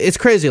it's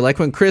crazy. Like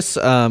when Chris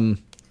Oliveira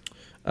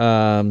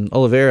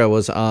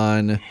was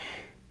on,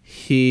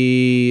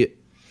 wait,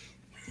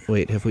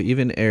 have we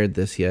even aired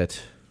this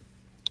yet?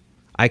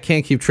 I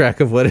can't keep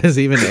track of what has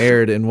even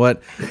aired and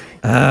what.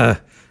 'Cause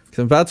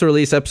I'm about to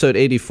release episode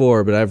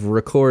 84, but I've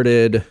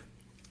recorded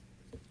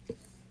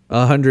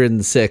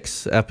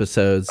 106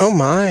 episodes. Oh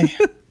my.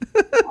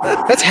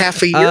 That's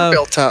half a year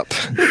built up.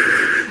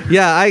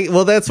 Yeah,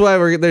 that's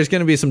why there's going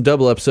to be some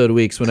double episode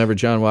weeks whenever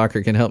John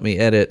Walker can help me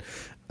edit.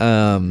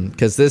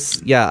 Because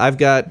I've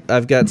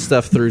got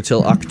stuff through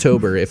till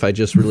October if I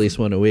just release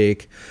one a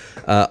week,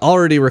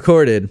 already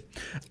recorded.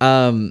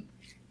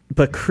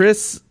 But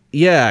Chris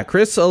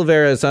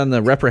Oliveira is on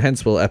the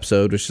Reprehensible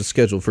episode, which is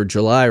scheduled for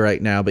July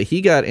right now. But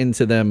he got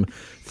into them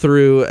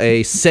through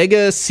a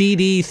Sega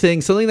CD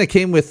thing, something that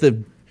came with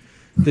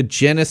the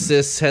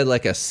Genesis had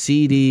like a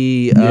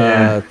CD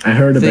I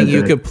heard thing about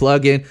you that. could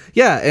plug in.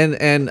 Yeah,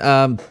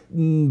 and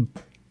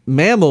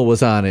Mammal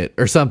was on it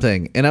or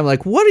something. And I'm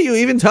like, what are you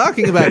even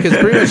talking about? Because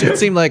pretty much it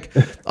seemed like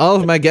all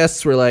of my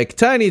guests were like,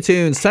 Tiny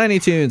Toons.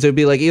 It would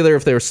be like either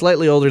if they were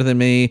slightly older than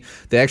me,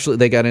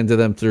 they got into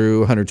them through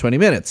 120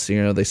 Minutes.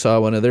 You know, they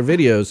saw one of their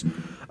videos.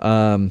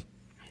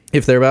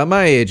 If they're about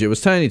my age, it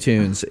was Tiny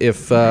Toons.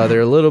 If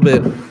they're a little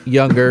bit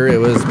younger, it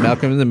was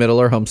Malcolm in the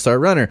Middle or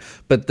Homestar Runner.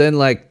 But then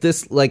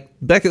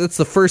Becca, that's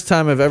the first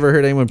time I've ever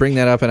heard anyone bring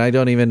that up, and I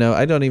don't even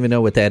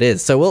know what that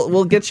is. So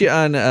we'll get you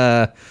on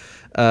a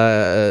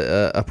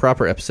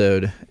proper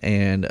episode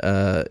and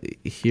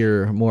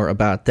hear more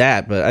about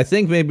that. But I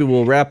think maybe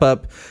we'll wrap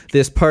up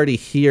this party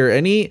here.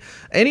 Any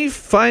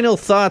final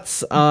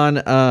thoughts on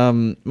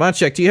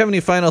Monchek? Do you have any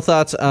final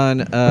thoughts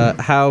on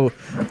how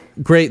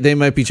great They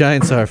Might Be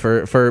Giants are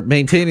for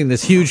maintaining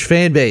this huge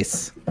fan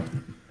base?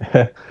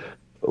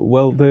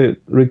 Well, the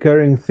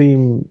recurring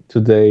theme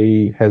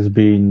today has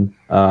been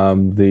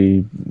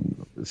the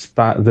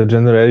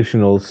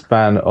generational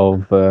span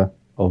of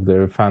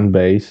their fan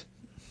base.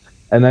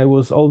 And I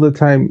was all the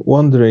time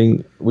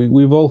wondering,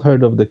 we've all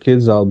heard of the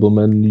Kids album,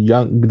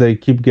 and they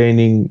keep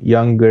gaining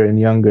younger and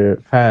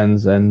younger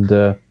fans, and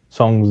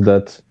songs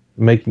that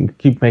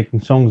keep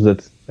making songs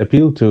that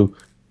appeal to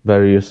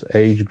various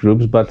age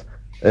groups, but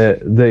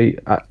they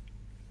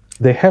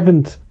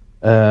haven't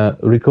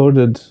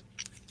recorded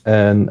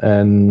an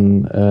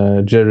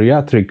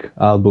geriatric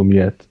album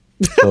yet.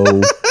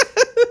 So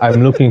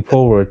I'm looking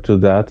forward to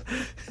that.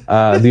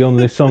 The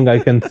only song I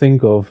can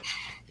think of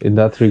in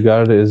that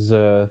regard is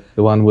the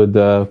one with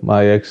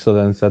my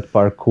excellence at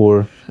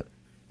parkour.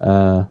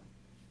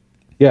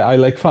 Yeah, I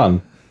like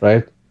fun,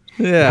 right?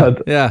 Yeah,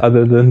 yeah.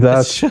 Other than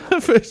that,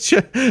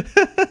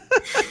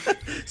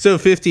 so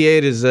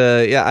 58 is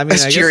yeah. I mean,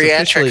 That's I guess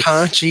geriatric,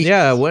 huh? Gee.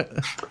 Yeah.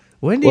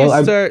 When do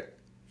you start?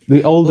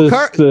 The oldest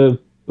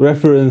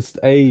referenced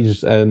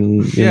age,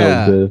 and you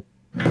know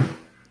the.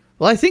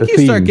 Well, I think you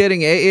start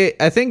getting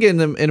I think in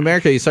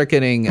America you start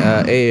getting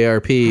AARP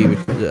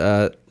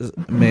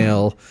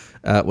mail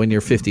when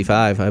you're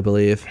 55, I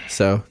believe.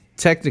 So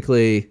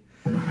technically,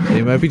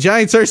 they might be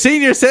giants or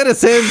senior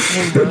citizens.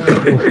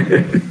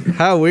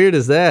 How weird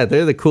is that?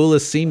 They're the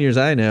coolest seniors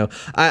I know.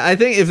 I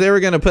think if they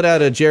were going to put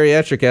out a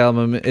geriatric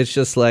album, it's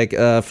just like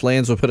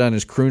Flans would put on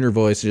his crooner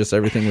voice, and just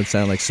everything would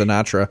sound like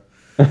Sinatra.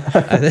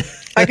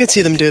 I could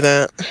see them do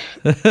that.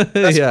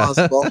 That's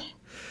possible.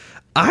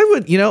 I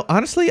would,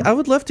 honestly, I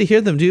would love to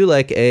hear them do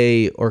like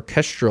a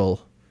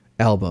orchestral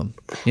album,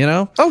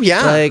 Oh,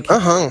 yeah. Like,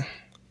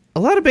 a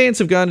lot of bands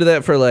have gone to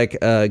that for like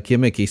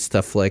gimmicky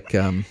stuff like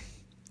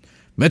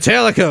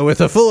Metallica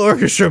with a full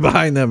orchestra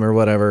behind them or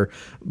whatever.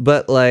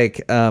 But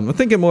like, I'm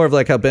thinking more of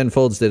like how Ben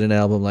Folds did an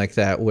album like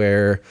that,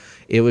 where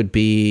it would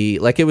be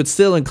like, it would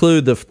still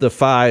include the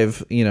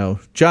five,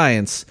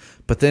 giants,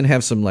 but then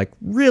have some like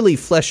really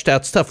fleshed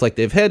out stuff. Like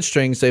they've had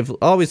strings, they've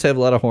always have a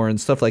lot of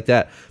horns, stuff like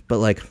that, but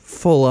like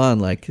full on,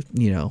 like,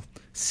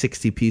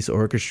 60-piece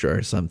orchestra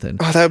or something.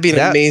 Oh, that would be an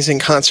amazing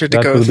concert to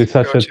go to. That would be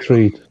such a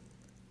treat.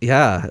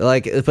 Yeah,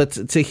 like, but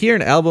to hear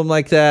an album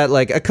like that,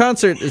 like a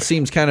concert, it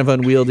seems kind of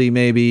unwieldy,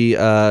 maybe,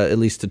 at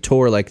least to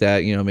tour like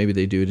that, maybe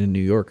they do it in New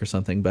York or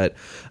something, but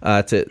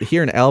to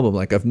hear an album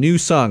like of new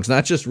songs,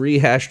 not just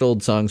rehashed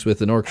old songs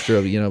with an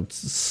orchestra,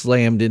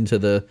 slammed into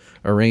the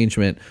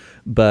arrangement,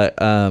 but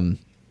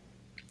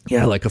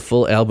yeah, like a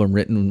full album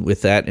written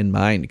with that in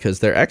mind, because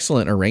they're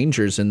excellent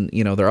arrangers, and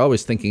they're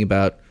always thinking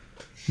about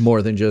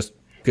more than just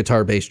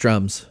guitar, bass,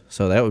 drums.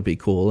 So that would be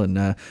cool,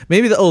 and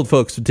maybe the old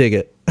folks would dig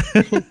it.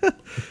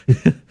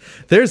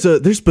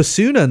 There's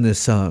bassoon on this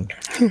song.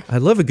 I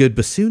love a good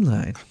bassoon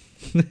line.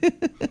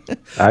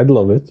 I'd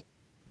love it.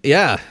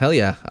 Yeah, hell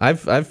yeah.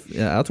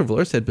 Alto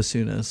Valor said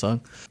bassoon in a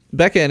song.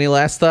 Becca, any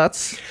last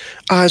thoughts?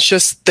 It's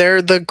just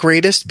they're the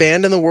greatest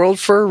band in the world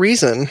for a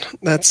reason.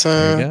 That's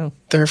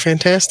they're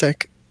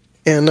fantastic.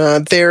 And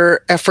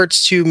their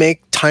efforts to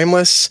make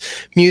timeless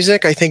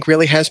music, I think,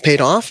 really has paid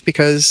off,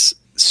 because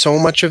so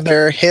much of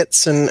their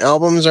hits and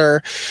albums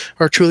are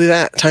truly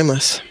that,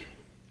 timeless.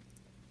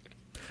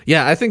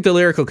 Yeah, I think the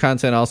lyrical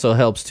content also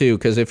helps too,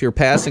 because if you're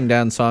passing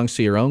down songs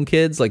to your own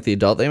kids, like the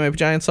adult They Might Be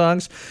Giant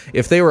songs,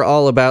 if they were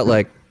all about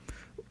like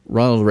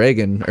Ronald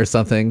Reagan or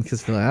something,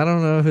 because I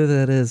don't know who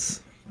that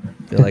is,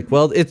 they're like,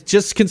 well, it's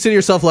just consider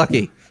yourself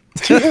lucky.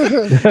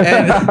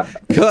 And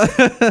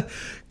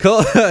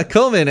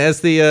Coleman,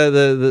 as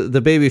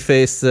the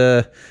baby-faced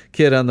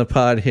kid on the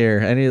pod here,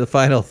 any of the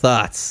final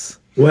thoughts?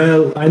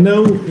 Well, I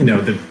know,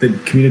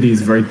 the community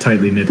is very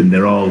tightly knit, and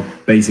they're all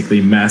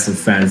basically massive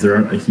fans. There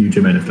aren't a huge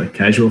amount of like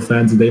casual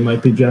fans of They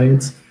Might Be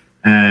Giants.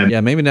 Yeah,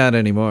 maybe not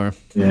anymore.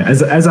 Yeah,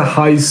 as a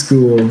high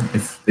school,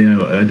 if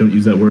I don't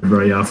use that word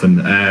very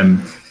often,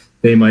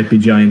 They Might Be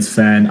Giants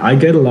fan, I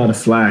get a lot of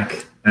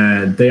flack.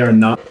 They are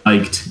not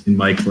liked in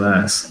my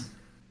class.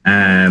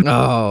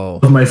 All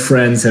of my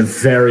friends have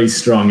very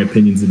strong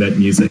opinions about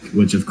music,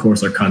 which of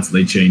course are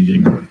constantly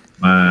changing.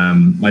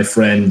 My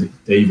friend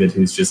David,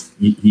 who's just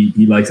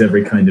he likes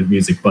every kind of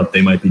music, but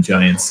They Might Be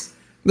Giants.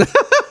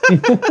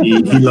 he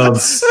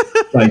loves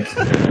like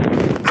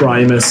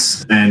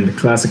Primus and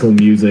classical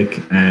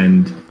music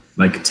and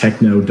like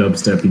techno,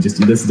 dubstep. He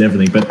listens to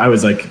everything. But I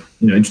was like,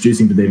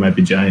 introducing to They Might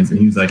Be Giants, and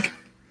he was like,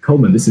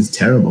 Coleman, this is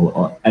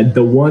terrible. And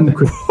the one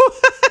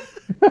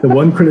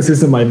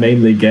criticism I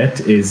mainly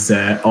get is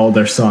all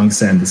their songs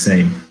sound the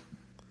same.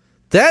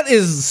 That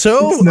is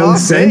so makes no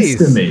sense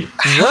to me.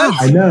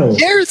 What? I know.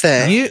 Dare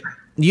they?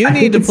 You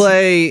need to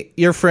play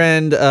your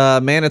friend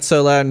Man It's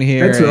So Loud in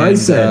Here. That's what I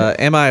said.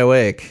 Am I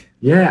Awake?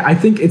 Yeah, I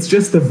think it's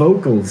just the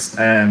vocals,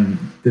 the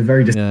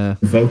very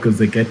distinct vocals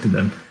that get to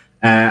them.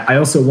 I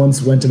also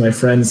once went to my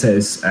friend's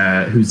house,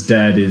 whose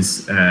dad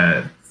is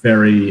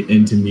very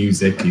into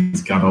music.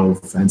 He's got all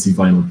fancy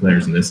vinyl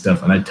players and this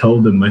stuff. And I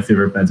told him my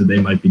favorite bands are They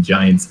Might Be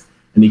Giants.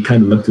 And he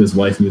kind of looked at his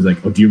wife and he was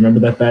like, "Oh, do you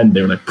remember that band?" And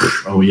they were like,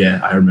 "Oh yeah,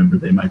 I remember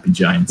They Might Be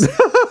Giants."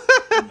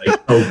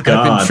 Like, oh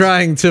God, I've been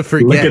trying to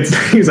forget.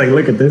 He's like,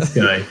 "Look at this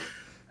guy."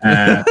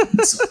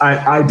 So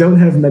I don't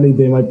have many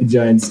They Might Be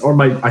Giants, or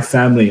my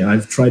family.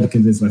 I've tried to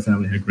convince my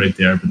family how great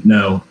they are, but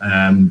no,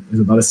 there's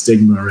a lot of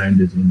stigma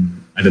around it.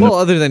 And I don't know.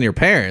 Other than your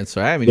parents,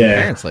 right? I mean, your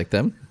parents like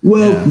them.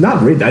 Well,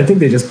 not really. I think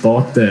they just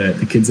bought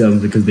the kids'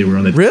 album because they were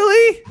on it.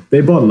 Really? They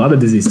bought a lot of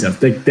Disney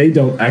stuff. They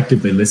don't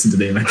actively listen to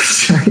They Might Be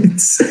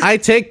Giants. I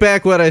take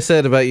back what I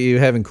said about you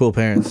having cool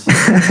parents. So,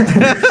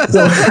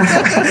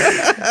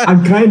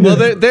 I'm kind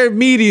of they're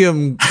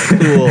medium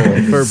cool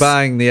for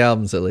buying the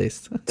albums at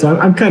least. So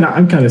I'm kind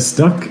of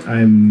stuck.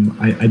 I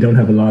don't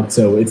have a lot.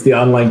 So it's the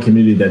online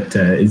community that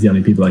is the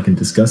only people I can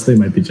discuss They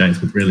Might Be Giants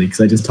with, really,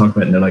 because I just talk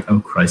about it and they're like, "Oh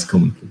Christ,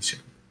 come on, please."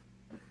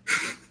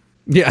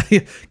 Yeah,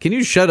 can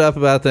you shut up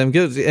about them?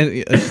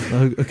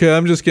 Okay,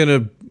 I'm just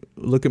gonna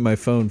look at my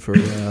phone for a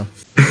while.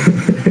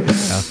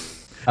 Yeah.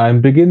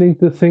 I'm beginning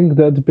to think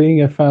that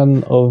being a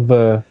fan of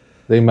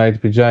They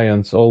Might Be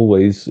Giants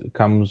always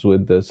comes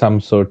with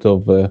some sort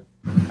of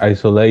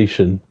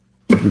isolation,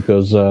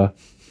 because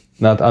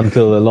not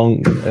a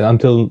long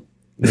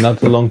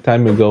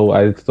time ago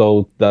I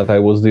thought that I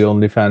was the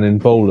only fan in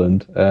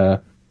Poland,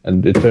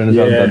 and it turns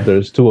out that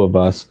there's two of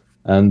us,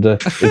 and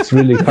it's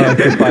really hard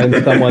to find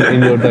someone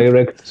in your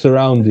direct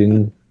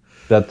surrounding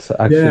that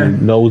actually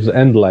knows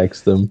and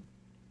likes them.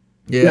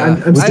 Yeah, I'm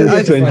Which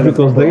is strange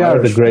because they are the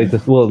Irish.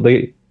 greatest. Well,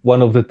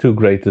 one of the two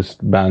greatest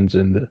bands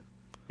in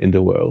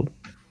the world.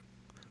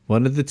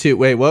 one of the two.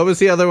 Wait, what was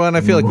the other one?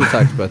 I feel like we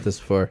talked about this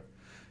before.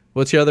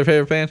 What's your other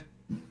favorite band?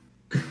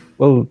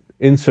 Well,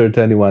 insert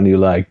anyone you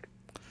like.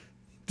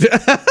 They're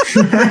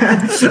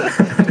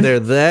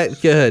that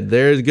good.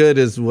 They're as good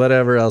as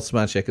whatever else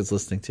Maciek is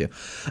listening to.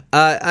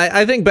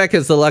 I think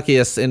Becca's the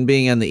luckiest in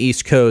being on the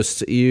East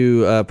Coast.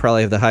 You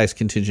probably have the highest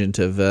contingent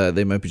of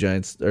They Might Be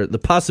Giants, or the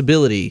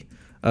possibility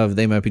of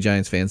They Might Be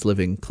Giants fans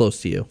living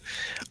close to you.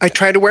 I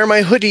try to wear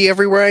my hoodie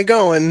everywhere I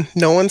go, and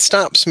no one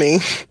stops me.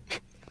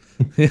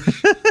 I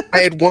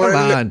had one.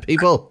 Come on,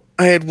 people.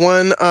 I had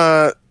one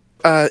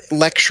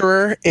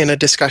lecturer in a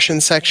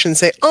discussion section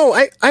say, "Oh,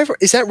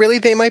 is that really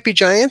They Might Be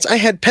Giants? I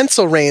had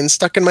pencil rain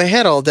stuck in my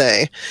head all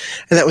day,"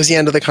 and that was the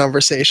end of the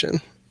conversation.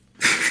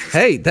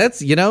 Hey,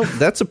 that's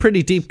a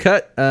pretty deep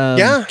cut.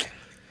 Yeah,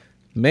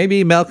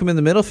 Maybe Malcolm in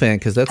the Middle fan,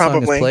 because that song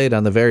Probably. is played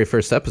on the very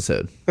first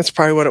episode. that's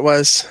probably what it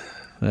was.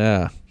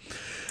 Yeah.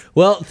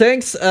 Well,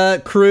 thanks,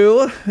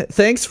 crew.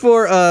 Thanks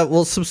for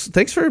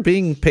thanks for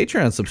being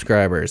Patreon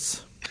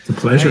subscribers. It's a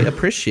pleasure. I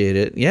appreciate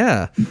it.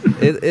 Yeah,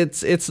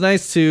 it's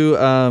nice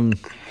to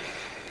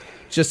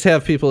just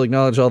have people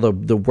acknowledge all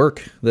the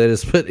work that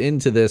is put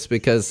into this,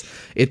 because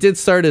it did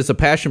start as a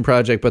passion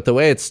project, but the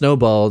way it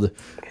snowballed,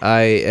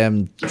 I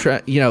am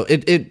trying.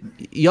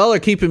 Y'all are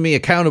keeping me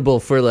accountable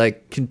for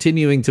like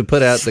continuing to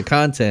put out the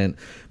content,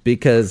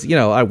 because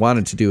I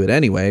wanted to do it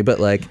anyway. But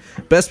like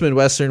Best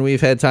Midwestern, we've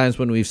had times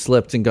when we've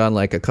slipped and gone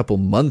like a couple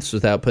months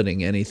without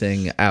putting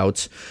anything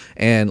out,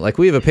 and like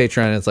we have a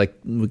Patreon, it's like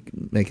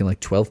making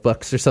like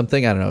 $12 or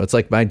something. I don't know. It's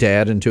like my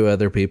dad and two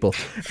other people,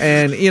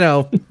 and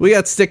we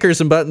got stickers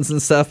and buttons and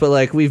stuff, but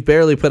like we've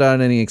barely put out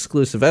any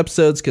exclusive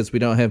episodes because we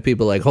don't have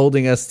people like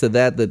holding us to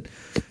that.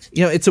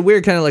 It's a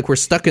weird kind of like we're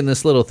stuck in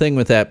this little thing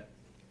with that.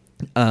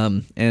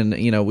 And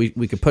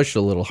we could push it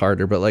a little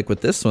harder, but like with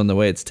this one, the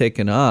way it's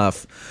taken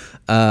off,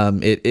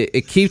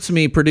 it keeps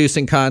me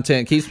producing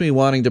content, keeps me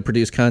wanting to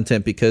produce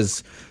content,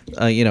 because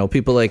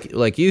people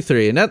like you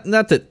three, and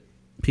not that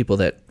people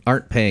that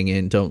aren't paying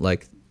in don't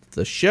like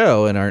the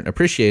show and aren't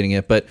appreciating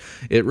it, but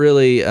it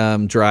really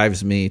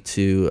drives me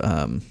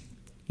to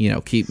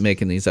keep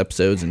making these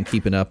episodes and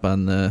keeping up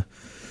on the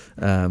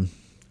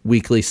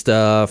weekly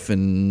stuff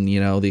and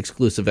the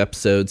exclusive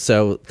episodes.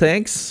 So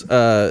thanks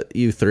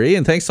you three,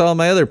 and thanks to all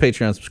my other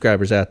Patreon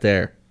subscribers out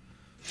there.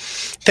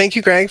 Thank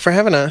you, Greg, for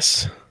having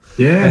us.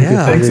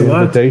 Yeah, thanks a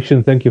lot.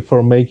 Invitation. Thank you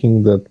for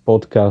making that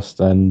podcast,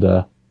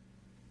 and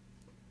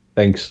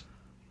thanks.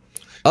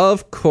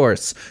 Of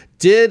course.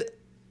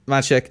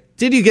 Maciek,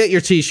 did you get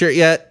your t-shirt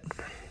yet?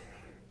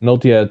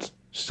 Not yet.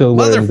 Still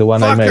wearing the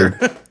one I made.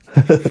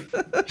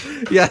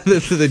 Yeah,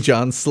 the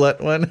John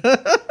Slut one.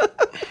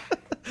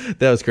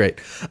 That was great.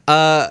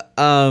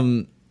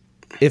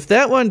 If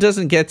that one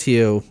doesn't get to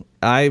you,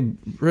 I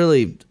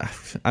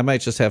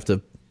might just have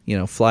to,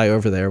 fly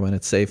over there when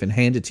it's safe and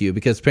hand it to you,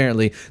 because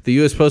apparently the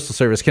U.S. Postal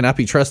Service cannot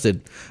be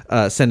trusted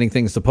sending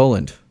things to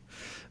Poland.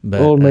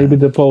 But, Or maybe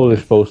the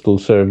Polish Postal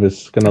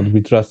Service cannot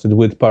be trusted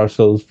with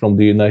parcels from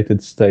the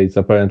United States.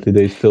 Apparently,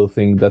 they still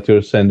think that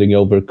you're sending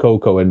over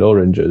cocoa and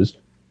oranges.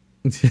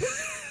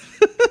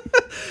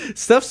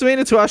 Stuff's made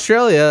it to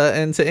Australia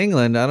and to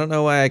England. I don't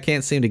know why I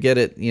can't seem to get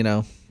it,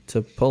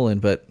 to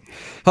Poland, but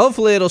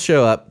hopefully it'll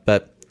show up.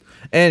 But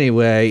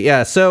anyway,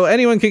 yeah, so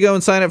anyone can go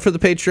and sign up for the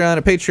Patreon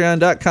at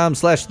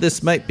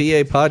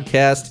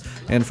patreon.com/thismightbeapodcast,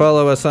 and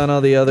follow us on all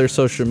the other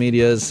social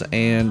medias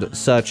and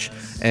such.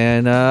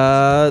 And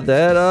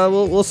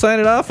we'll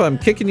sign it off. I'm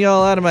kicking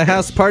y'all out of my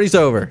house. The party's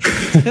over.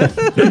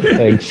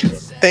 Thanks.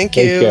 Thank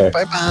Take you. care.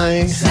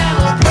 Bye-bye.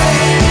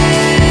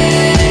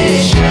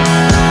 Celebration.